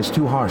radiation is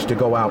too harsh to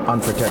go out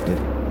unprotected.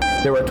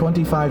 There are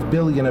 25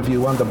 billion of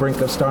you on the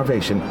brink of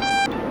starvation,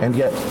 and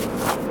yet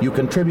you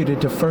contributed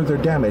to further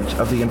damage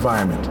of the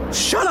environment.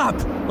 Shut up,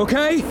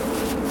 okay?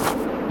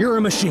 You're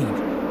a machine.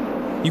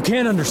 You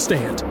can't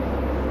understand.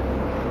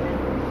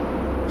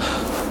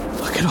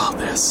 Look at all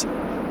this.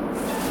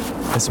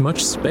 As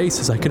much space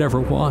as I could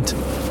ever want.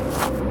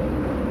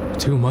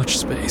 Too much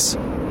space.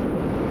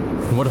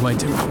 And what am I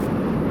doing?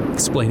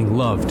 Explaining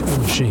love to a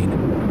machine.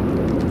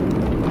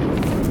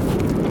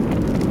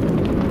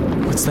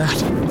 What's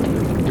that?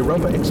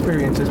 Europa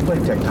experiences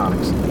plate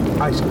tectonics.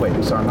 Ice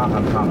quakes are not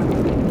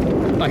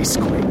uncommon. Ice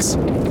quakes.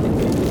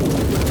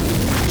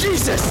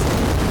 Jesus!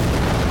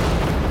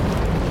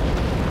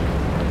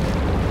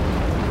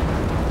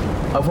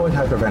 Avoid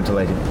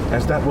hyperventilating,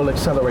 as that will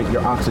accelerate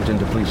your oxygen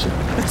depletion.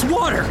 It's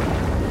water!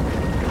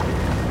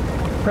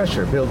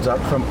 Pressure builds up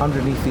from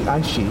underneath the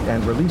ice sheet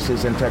and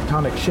releases in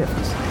tectonic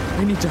shifts.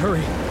 I need to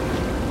hurry.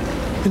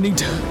 I need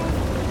to...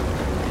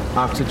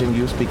 Oxygen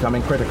use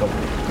becoming critical.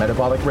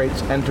 Metabolic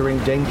rates entering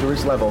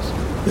dangerous levels.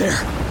 There.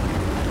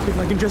 If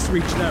I can just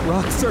reach that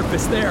rock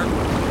surface there.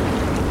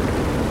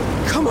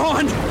 Come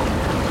on!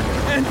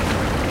 And...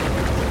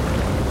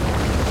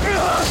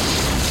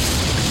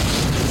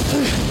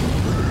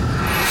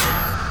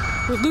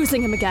 We're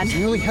losing him again. He's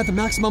nearly had the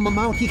maximum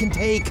amount he can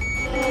take.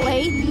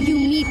 Clay, you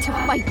need to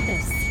fight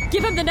this.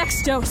 Give him the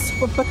next dose.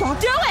 But Doctor...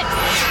 Do it!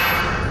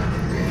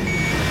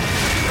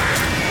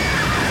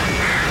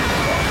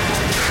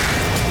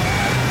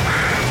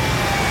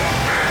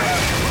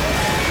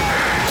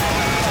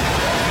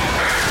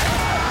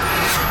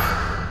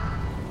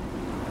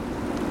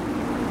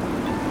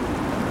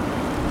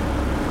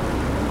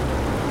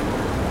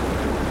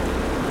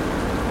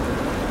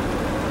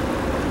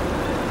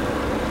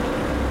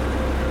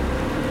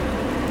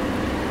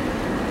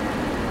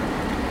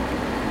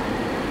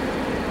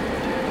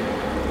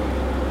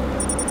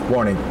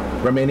 Warning,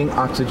 remaining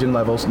oxygen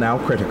levels now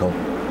critical.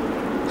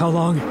 How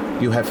long?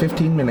 You have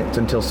 15 minutes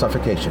until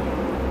suffocation.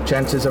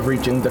 Chances of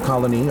reaching the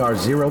colony are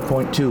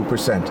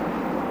 0.2%.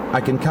 I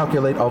can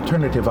calculate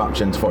alternative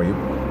options for you.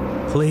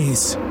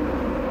 Please,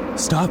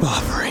 stop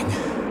offering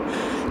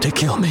to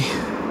kill me.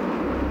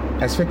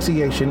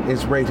 Asphyxiation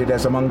is rated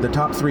as among the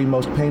top 3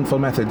 most painful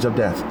methods of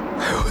death.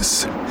 I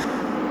was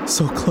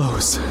so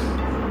close.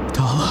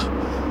 Tala.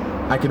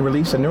 I can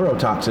release a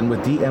neurotoxin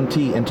with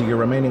DMT into your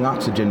remaining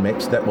oxygen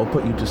mix that will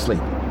put you to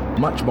sleep.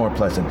 Much more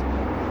pleasant.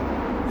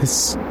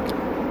 It's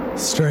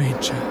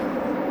strange.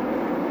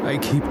 I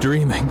keep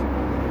dreaming.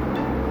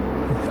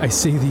 I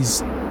see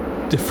these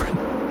different...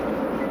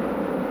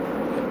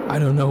 I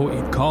don't know what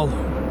you'd call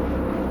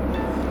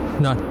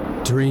them. Not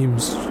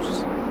dreams.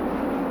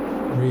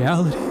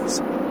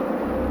 Realities.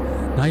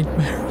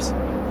 Nightmares.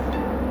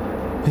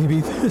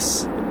 Maybe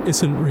this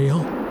isn't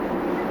real.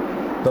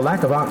 The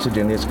lack of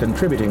oxygen is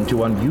contributing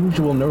to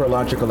unusual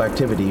neurological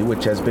activity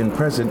which has been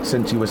present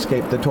since you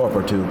escaped the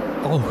torpor tube.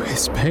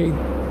 Always pain.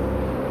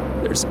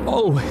 There's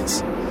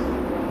always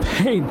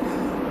pain.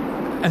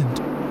 And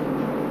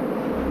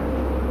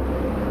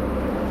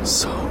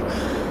so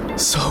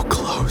So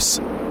close.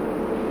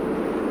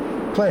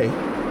 Clay?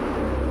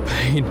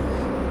 Pain.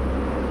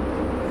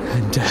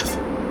 And death.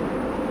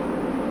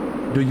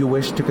 Do you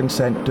wish to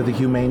consent to the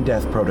humane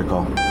death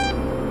protocol?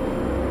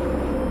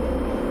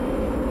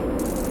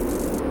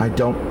 I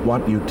don't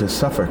want you to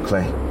suffer,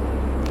 Clay.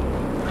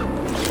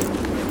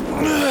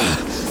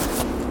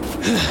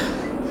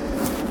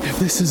 If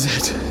this is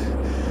it,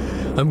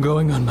 I'm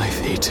going on my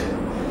feet.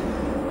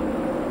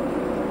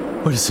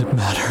 What does it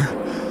matter?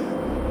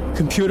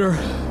 Computer,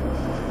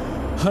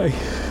 I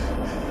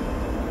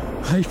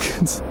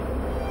can...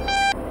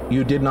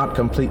 You did not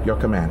complete your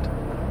command.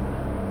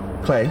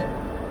 Clay,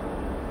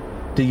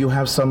 do you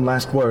have some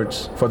last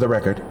words for the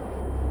record?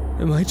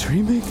 Am I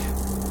dreaming?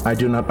 I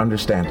do not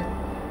understand.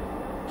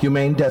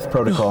 Humane death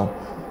protocol. No.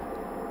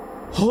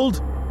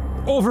 Hold.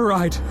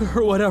 Override,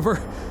 or whatever.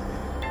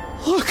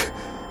 Look!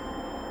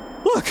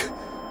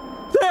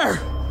 There!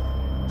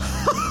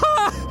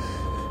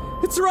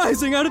 It's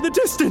rising out of the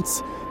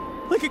distance!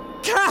 Like a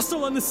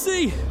castle on the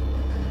sea!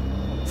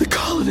 The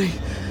colony!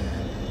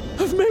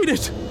 I've made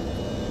it!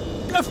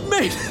 I've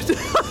made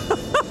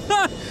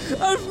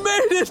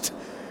it!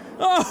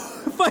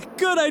 Oh, if I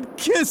could, I'd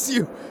kiss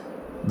you!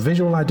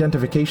 Visual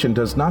identification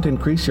does not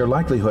increase your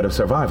likelihood of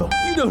survival.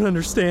 You don't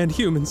understand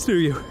humans, do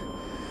you?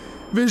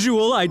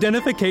 Visual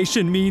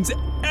identification means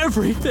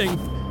everything.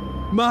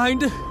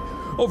 Mind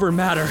over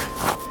matter.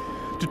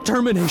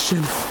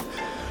 Determination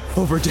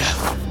over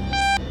death.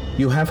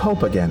 You have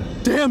hope again.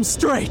 Damn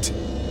straight!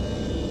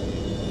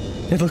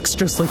 It looks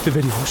just like the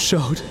video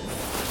showed.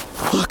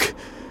 Look,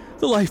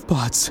 the life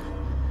pods.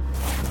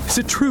 Is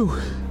it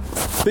true?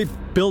 They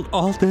built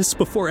all this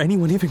before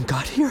anyone even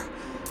got here?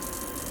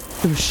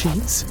 The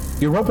machines?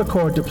 Europa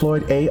Corps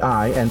deployed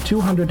AI and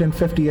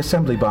 250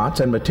 assembly bots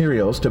and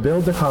materials to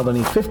build the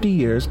colony 50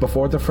 years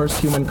before the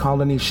first human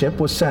colony ship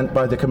was sent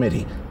by the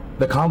committee.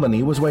 The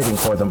colony was waiting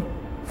for them.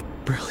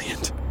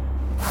 Brilliant.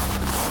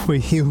 We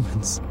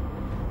humans.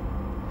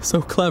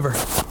 So clever.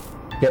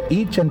 Yet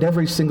each and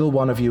every single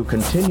one of you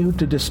continued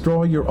to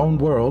destroy your own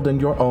world in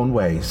your own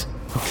ways.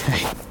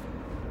 Okay.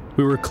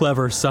 We were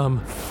clever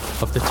some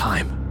of the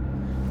time.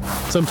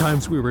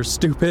 Sometimes we were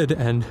stupid,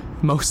 and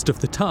most of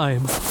the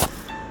time,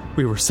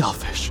 we were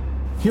selfish.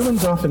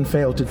 Humans often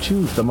fail to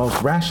choose the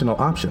most rational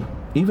option,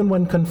 even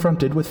when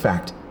confronted with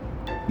fact.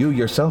 You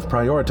yourself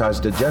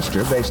prioritized a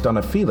gesture based on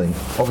a feeling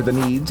over the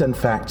needs and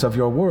facts of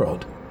your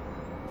world.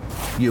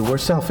 You were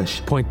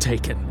selfish. Point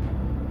taken.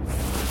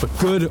 But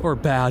good or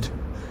bad,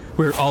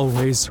 we're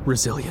always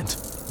resilient.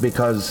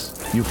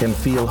 Because you can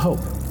feel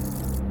hope.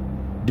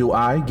 Do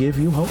I give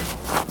you hope?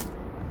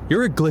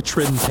 You're a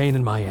glitch-ridden pain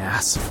in my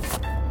ass.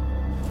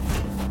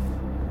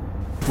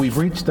 We've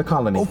reached the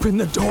colony. Open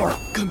the door,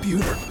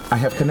 computer. I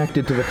have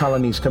connected to the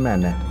colony's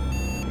command net.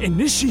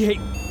 Initiate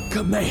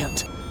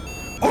command.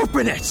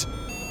 Open it!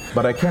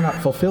 But I cannot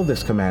fulfill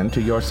this command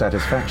to your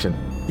satisfaction.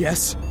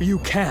 Yes, you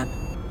can.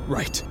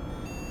 Right.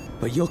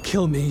 But you'll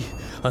kill me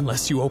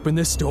unless you open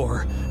this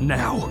door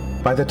now.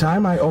 By the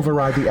time I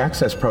override the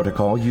access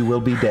protocol, you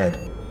will be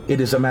dead. It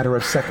is a matter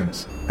of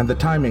seconds, and the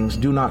timings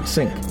do not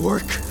sync.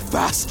 Work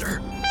faster.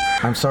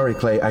 I'm sorry,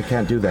 Clay, I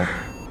can't do that.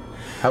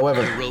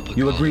 However,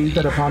 you agreed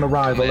that upon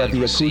arrival at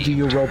the Akuji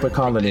Europa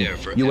colony,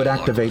 you would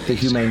activate the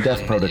humane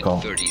death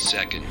protocol.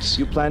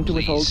 You plan to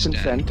withhold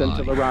consent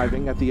until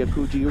arriving at the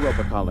Akuji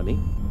Europa colony?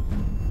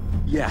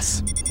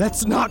 Yes,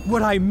 that's not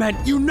what I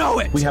meant. You know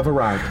it! We have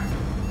arrived.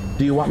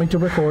 Do you want me to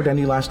record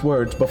any last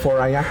words before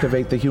I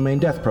activate the humane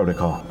death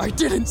protocol? I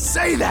didn't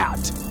say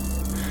that!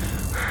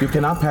 You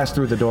cannot pass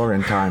through the door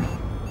in time.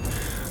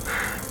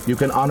 You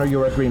can honor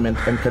your agreement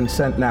and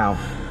consent now,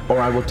 or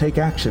I will take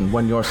action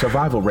when your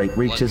survival rate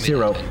reaches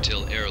 0.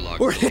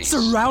 Or hits a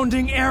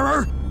rounding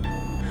error?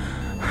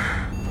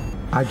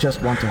 I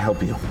just want to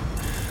help you.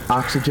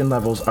 Oxygen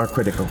levels are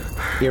critical.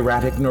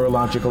 Erratic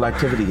neurological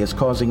activity is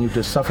causing you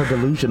to suffer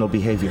delusional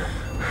behavior.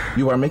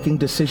 You are making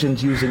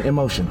decisions using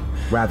emotion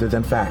rather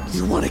than facts.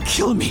 You want to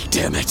kill me,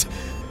 damn it!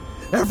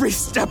 Every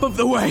step of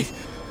the way!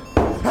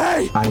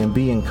 Hey! I am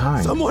being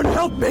kind. Someone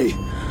help me!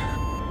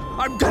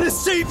 I'm gonna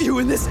save you,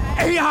 and this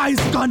AI's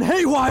gone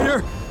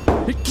haywire!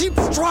 It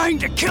keeps trying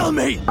to kill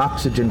me!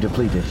 Oxygen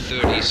depleted.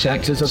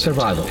 Chances of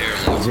survival,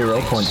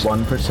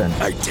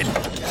 0.1%. I didn't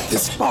get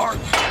this far.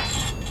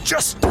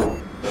 Just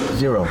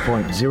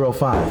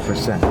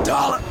 0.05%.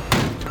 Tala!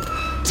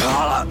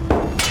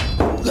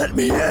 Let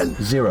me in!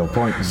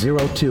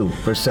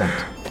 0.02%.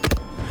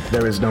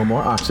 There is no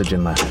more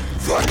oxygen left.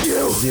 Fuck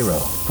you!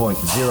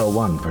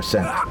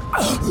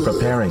 0.01%.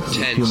 Preparing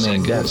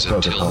humane death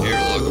protocol.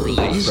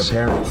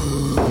 Preparing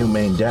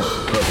humane death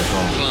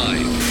protocol.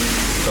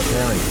 5.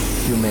 Preparing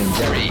humane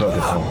death 3,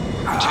 protocol.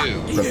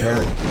 2.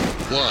 Preparing. 1.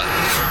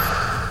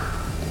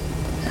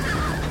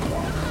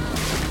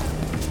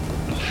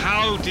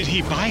 How did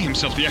he buy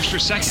himself the extra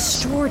seconds?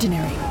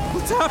 Extraordinary.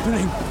 What's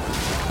happening?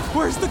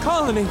 Where's the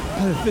colony?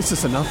 This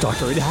is enough,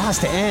 Doctor. It has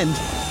to end.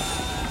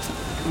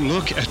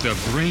 Look at the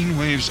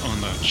brainwaves on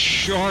the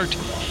chart.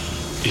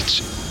 It's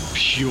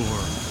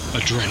pure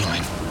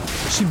adrenaline.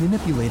 She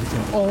manipulated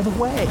him all the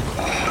way.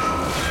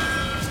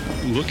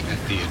 Look at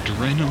the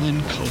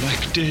adrenaline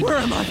collected. Where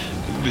am I?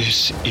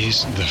 This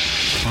is the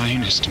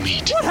finest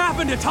meat. What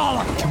happened to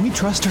Tala? Can we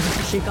trust her?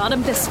 She got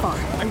him this far.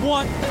 I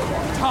want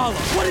Tala.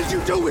 What did you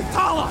do with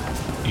Tala?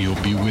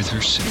 You'll be with her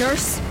soon.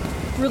 Nurse,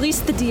 release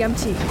the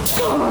DMT.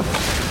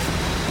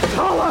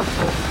 Tala!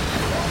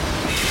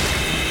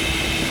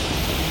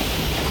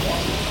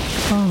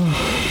 Oh.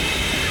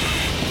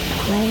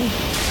 Clay.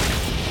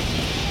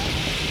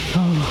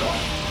 Oh.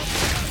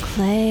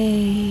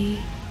 Clay.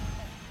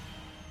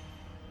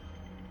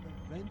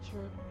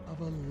 Adventure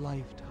of a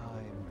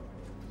lifetime.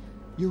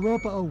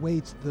 Europa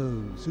awaits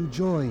those who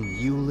join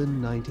Yulin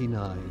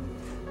 99.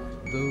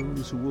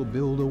 Those who will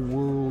build a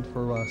world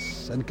for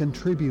us and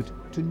contribute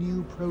to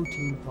new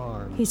protein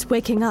farms. He's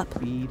waking up.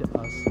 Feed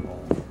us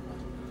all.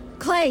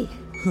 Clay!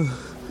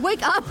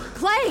 Wake up,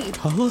 Clay!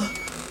 Tala?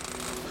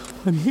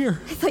 I'm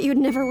here. I thought you'd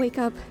never wake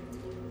up.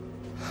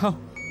 How?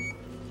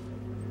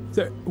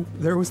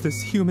 There was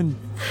this human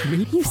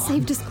meat You farm.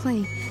 saved us,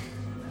 Clay.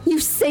 You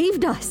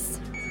saved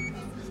us.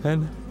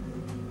 Then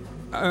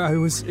I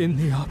was in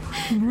the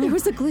operating room. There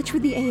was a glitch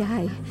with the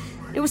AI.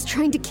 It was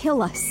trying to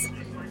kill us.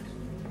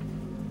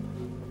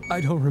 I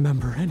don't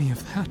remember any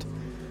of that.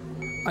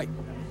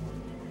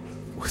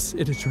 Was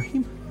it a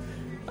dream?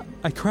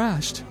 I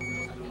crashed.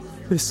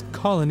 This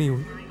colony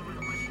was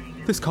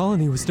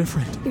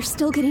different. You're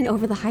still getting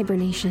over the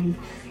hibernation.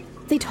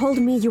 They told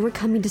me you were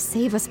coming to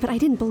save us, but I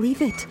didn't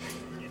believe it.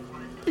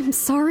 I'm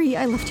sorry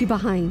I left you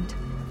behind.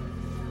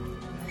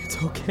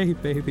 It's okay,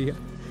 baby.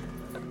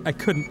 I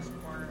couldn't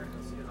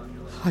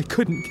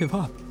give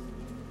up.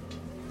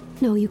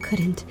 No, you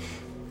couldn't.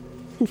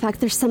 In fact,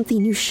 there's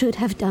something you should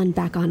have done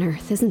back on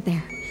Earth, isn't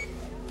there?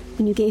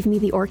 When you gave me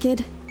the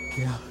orchid?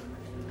 Yeah.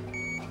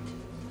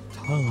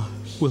 Tala,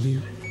 will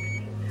you?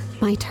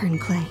 My turn,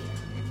 Clay.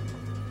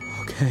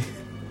 Okay.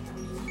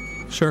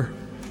 Sure.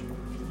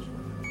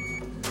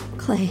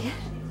 Clay,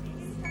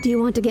 do you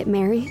want to get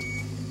married?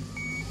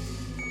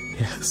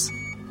 Yes.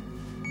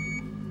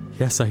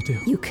 Yes, I do.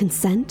 You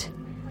consent?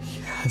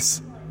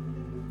 Yes.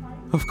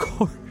 Of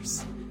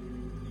course.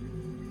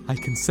 I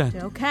consent.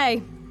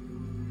 Okay.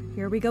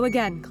 Here we go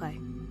again, Clay.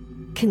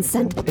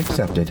 Consent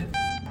accepted.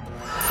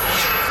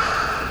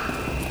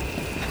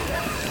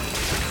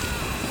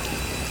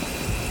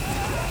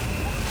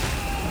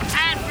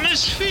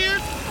 Atmosphere?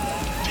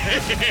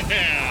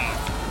 Damn!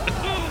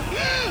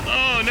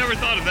 Oh, never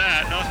thought of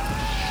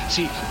that.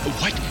 See,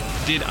 what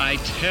did I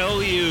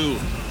tell you?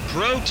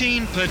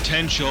 Protein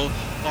potential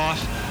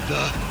off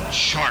the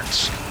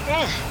charts.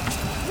 Oh.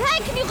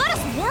 Greg, can you let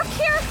us work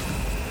here?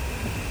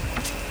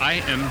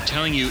 I am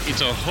telling you,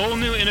 it's a whole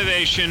new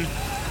innovation.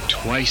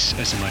 Twice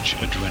as much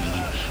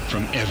adrenaline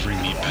from every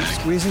meat pack.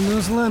 Squeezing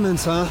those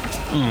lemons, huh?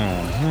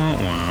 Oh,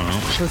 wow.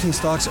 Protein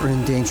stocks are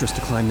in dangerous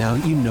decline now.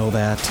 You know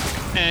that.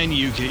 And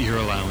you get your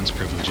allowance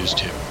privileges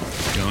too,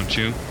 don't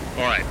you?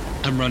 All right,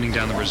 I'm running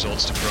down the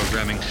results to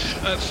programming.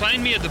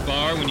 Find me at the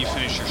bar when you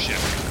finish your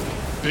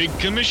shift. Big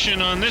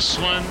commission on this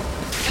one.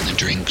 And the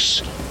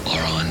drinks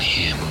are on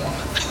him.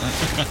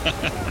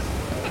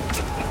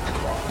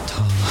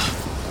 Tala,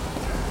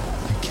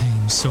 I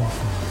came so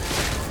far.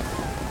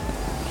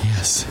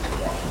 Yes.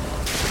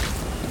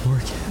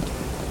 Orchid.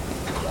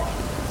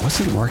 What's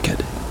an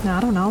orchid? I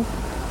don't know.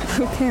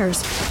 Who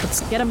cares? Let's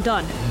get him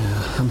done.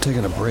 Yeah, I'm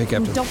taking a break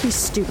after... Don't be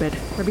stupid.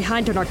 We're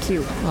behind on our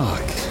cue. Oh,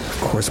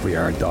 of course we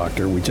are,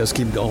 Doctor. We just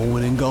keep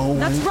going and going.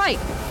 That's right.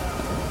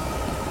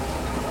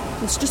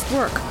 Let's just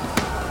work.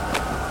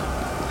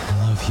 I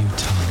love you,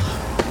 Tala.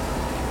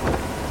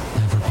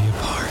 Never be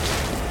apart.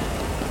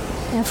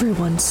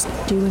 Everyone's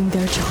doing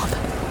their job.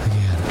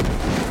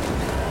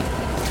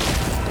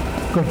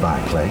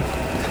 Goodbye, Clay.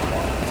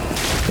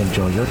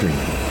 Enjoy your dream.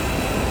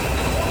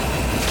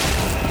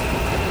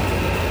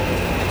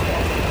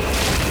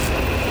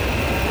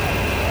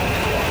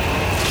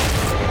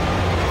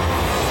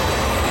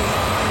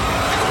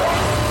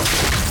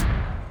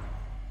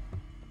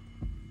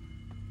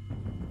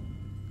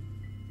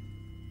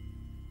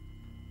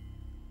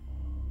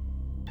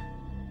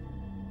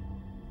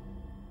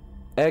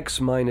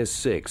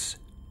 X-6,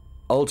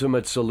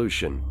 Ultimate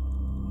Solution,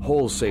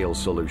 Wholesale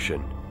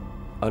Solution.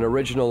 An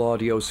original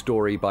audio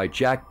story by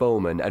Jack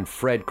Bowman and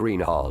Fred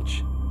Greenhalgh.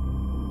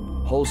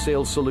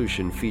 Wholesale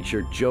Solution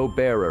featured Joe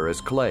Bearer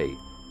as Clay,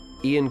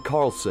 Ian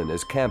Carlson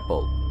as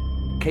Campbell,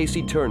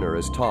 Casey Turner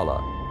as Tala,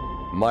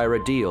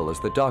 Myra Deal as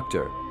the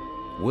Doctor,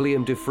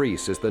 William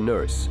DeFries as the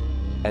Nurse,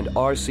 and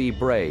R.C.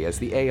 Bray as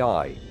the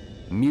AI.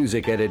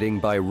 Music editing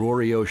by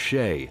Rory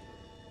O'Shea.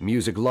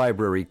 Music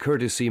library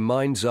courtesy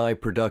Mind's Eye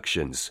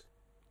Productions.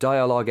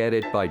 Dialogue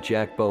edit by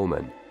Jack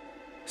Bowman.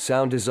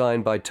 Sound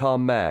design by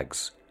Tom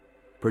Maggs.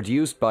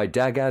 Produced by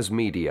Dagaz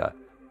Media.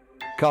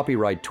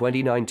 Copyright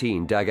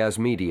 2019 Dagaz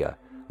Media.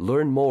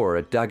 Learn more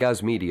at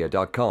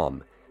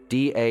dagazmedia.com.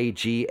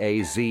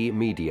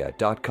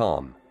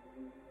 DAGAZmedia.com.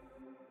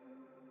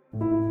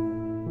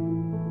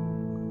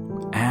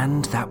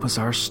 And that was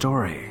our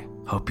story.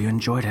 Hope you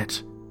enjoyed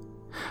it.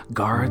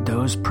 Guard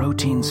those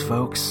proteins,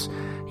 folks.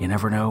 You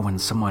never know when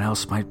someone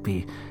else might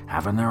be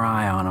having their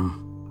eye on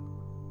them.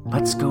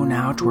 Let's go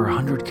now to our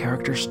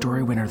 100-character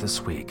story winner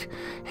this week,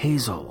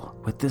 Hazel,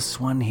 with this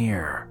one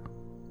here.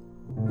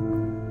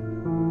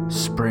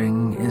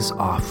 Spring is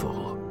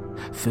awful,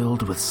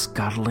 filled with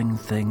scuttling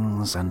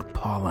things and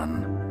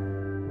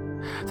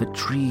pollen. The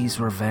trees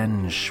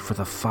revenge for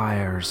the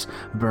fires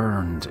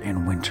burned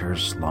in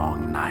winter's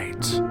long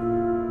night.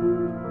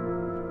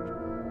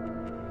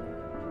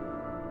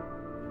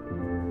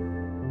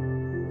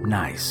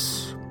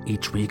 Nice.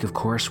 Each week, of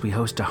course, we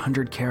host a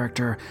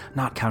 100-character,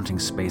 not counting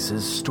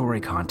spaces, story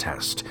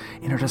contest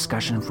in our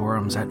discussion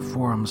forums at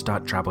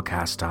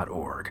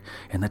forums.drabblecast.org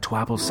in the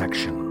Twabble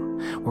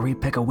section, where we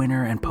pick a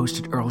winner and post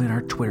it early in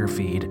our Twitter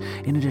feed,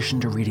 in addition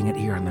to reading it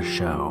here on the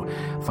show.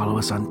 Follow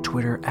us on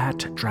Twitter at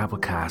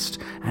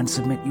Drabblecast and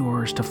submit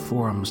yours to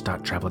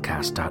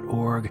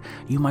forums.drabblecast.org.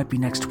 You might be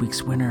next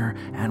week's winner,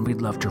 and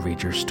we'd love to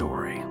read your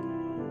story.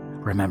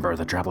 Remember,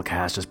 the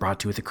Drabblecast is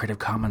brought to you with a Creative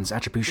Commons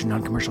Attribution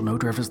Non-Commercial No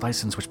Derivatives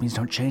license, which means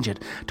don't change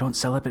it, don't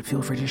sell it, but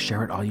feel free to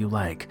share it all you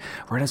like.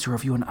 Write us a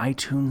review on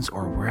iTunes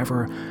or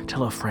wherever,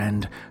 tell a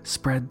friend,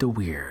 spread the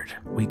weird.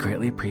 We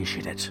greatly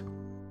appreciate it.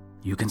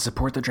 You can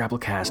support the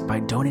Drabblecast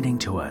by donating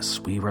to us.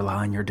 We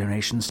rely on your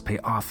donations to pay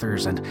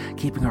authors and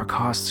keeping our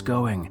costs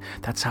going.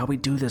 That's how we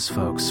do this,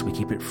 folks. We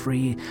keep it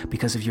free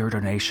because of your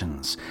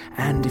donations.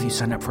 And if you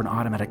sign up for an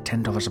automatic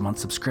 $10 a month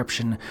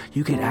subscription,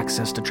 you get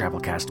access to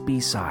Drabblecast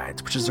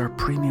B-Sides, which is our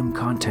premium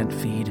content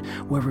feed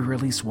where we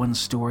release one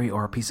story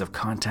or a piece of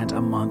content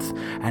a month,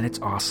 and it's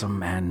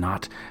awesome and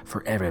not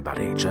for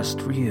everybody,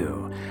 just for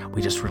you.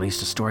 We just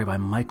released a story by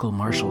Michael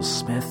Marshall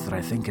Smith that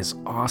I think is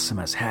awesome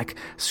as heck,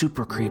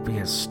 super creepy,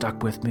 has stuck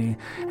with me,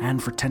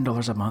 and for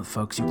 $10 a month,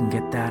 folks, you can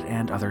get that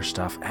and other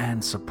stuff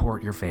and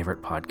support your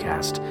favorite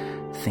podcast.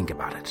 Think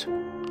about it.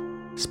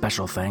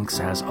 Special thanks,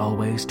 as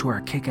always, to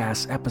our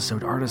kick-ass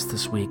episode artist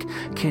this week,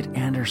 Kit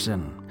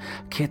Anderson.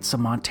 Kit's a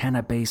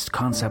Montana-based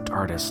concept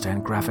artist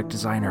and graphic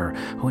designer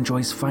who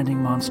enjoys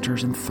finding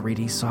monsters in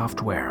 3D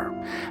software.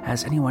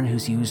 As anyone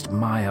who's used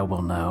Maya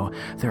will know,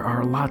 there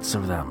are lots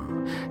of them.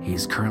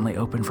 He's currently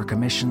open for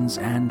commissions,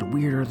 and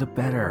weirder the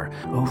better,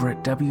 over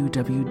at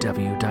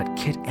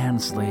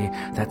www.kitansley,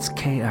 that's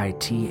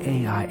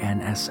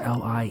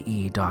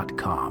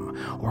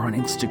KITAINSLIE.com, or on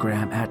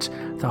Instagram at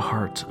The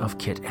Heart of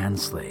Kit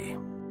Ansley.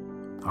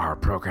 Our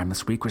program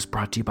this week was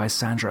brought to you by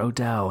Sandra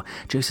Odell,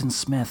 Jason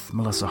Smith,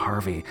 Melissa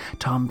Harvey,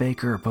 Tom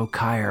Baker, Bo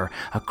Kyer,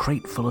 a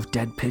crate full of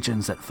dead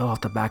pigeons that fell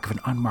off the back of an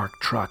unmarked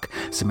truck,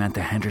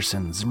 Samantha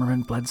Henderson,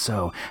 Zimmerman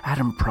Bledsoe,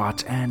 Adam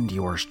Prott, and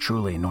yours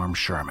truly, Norm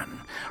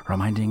Sherman.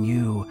 Reminding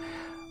you,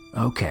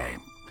 okay,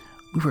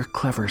 we were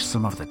clever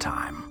some of the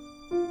time.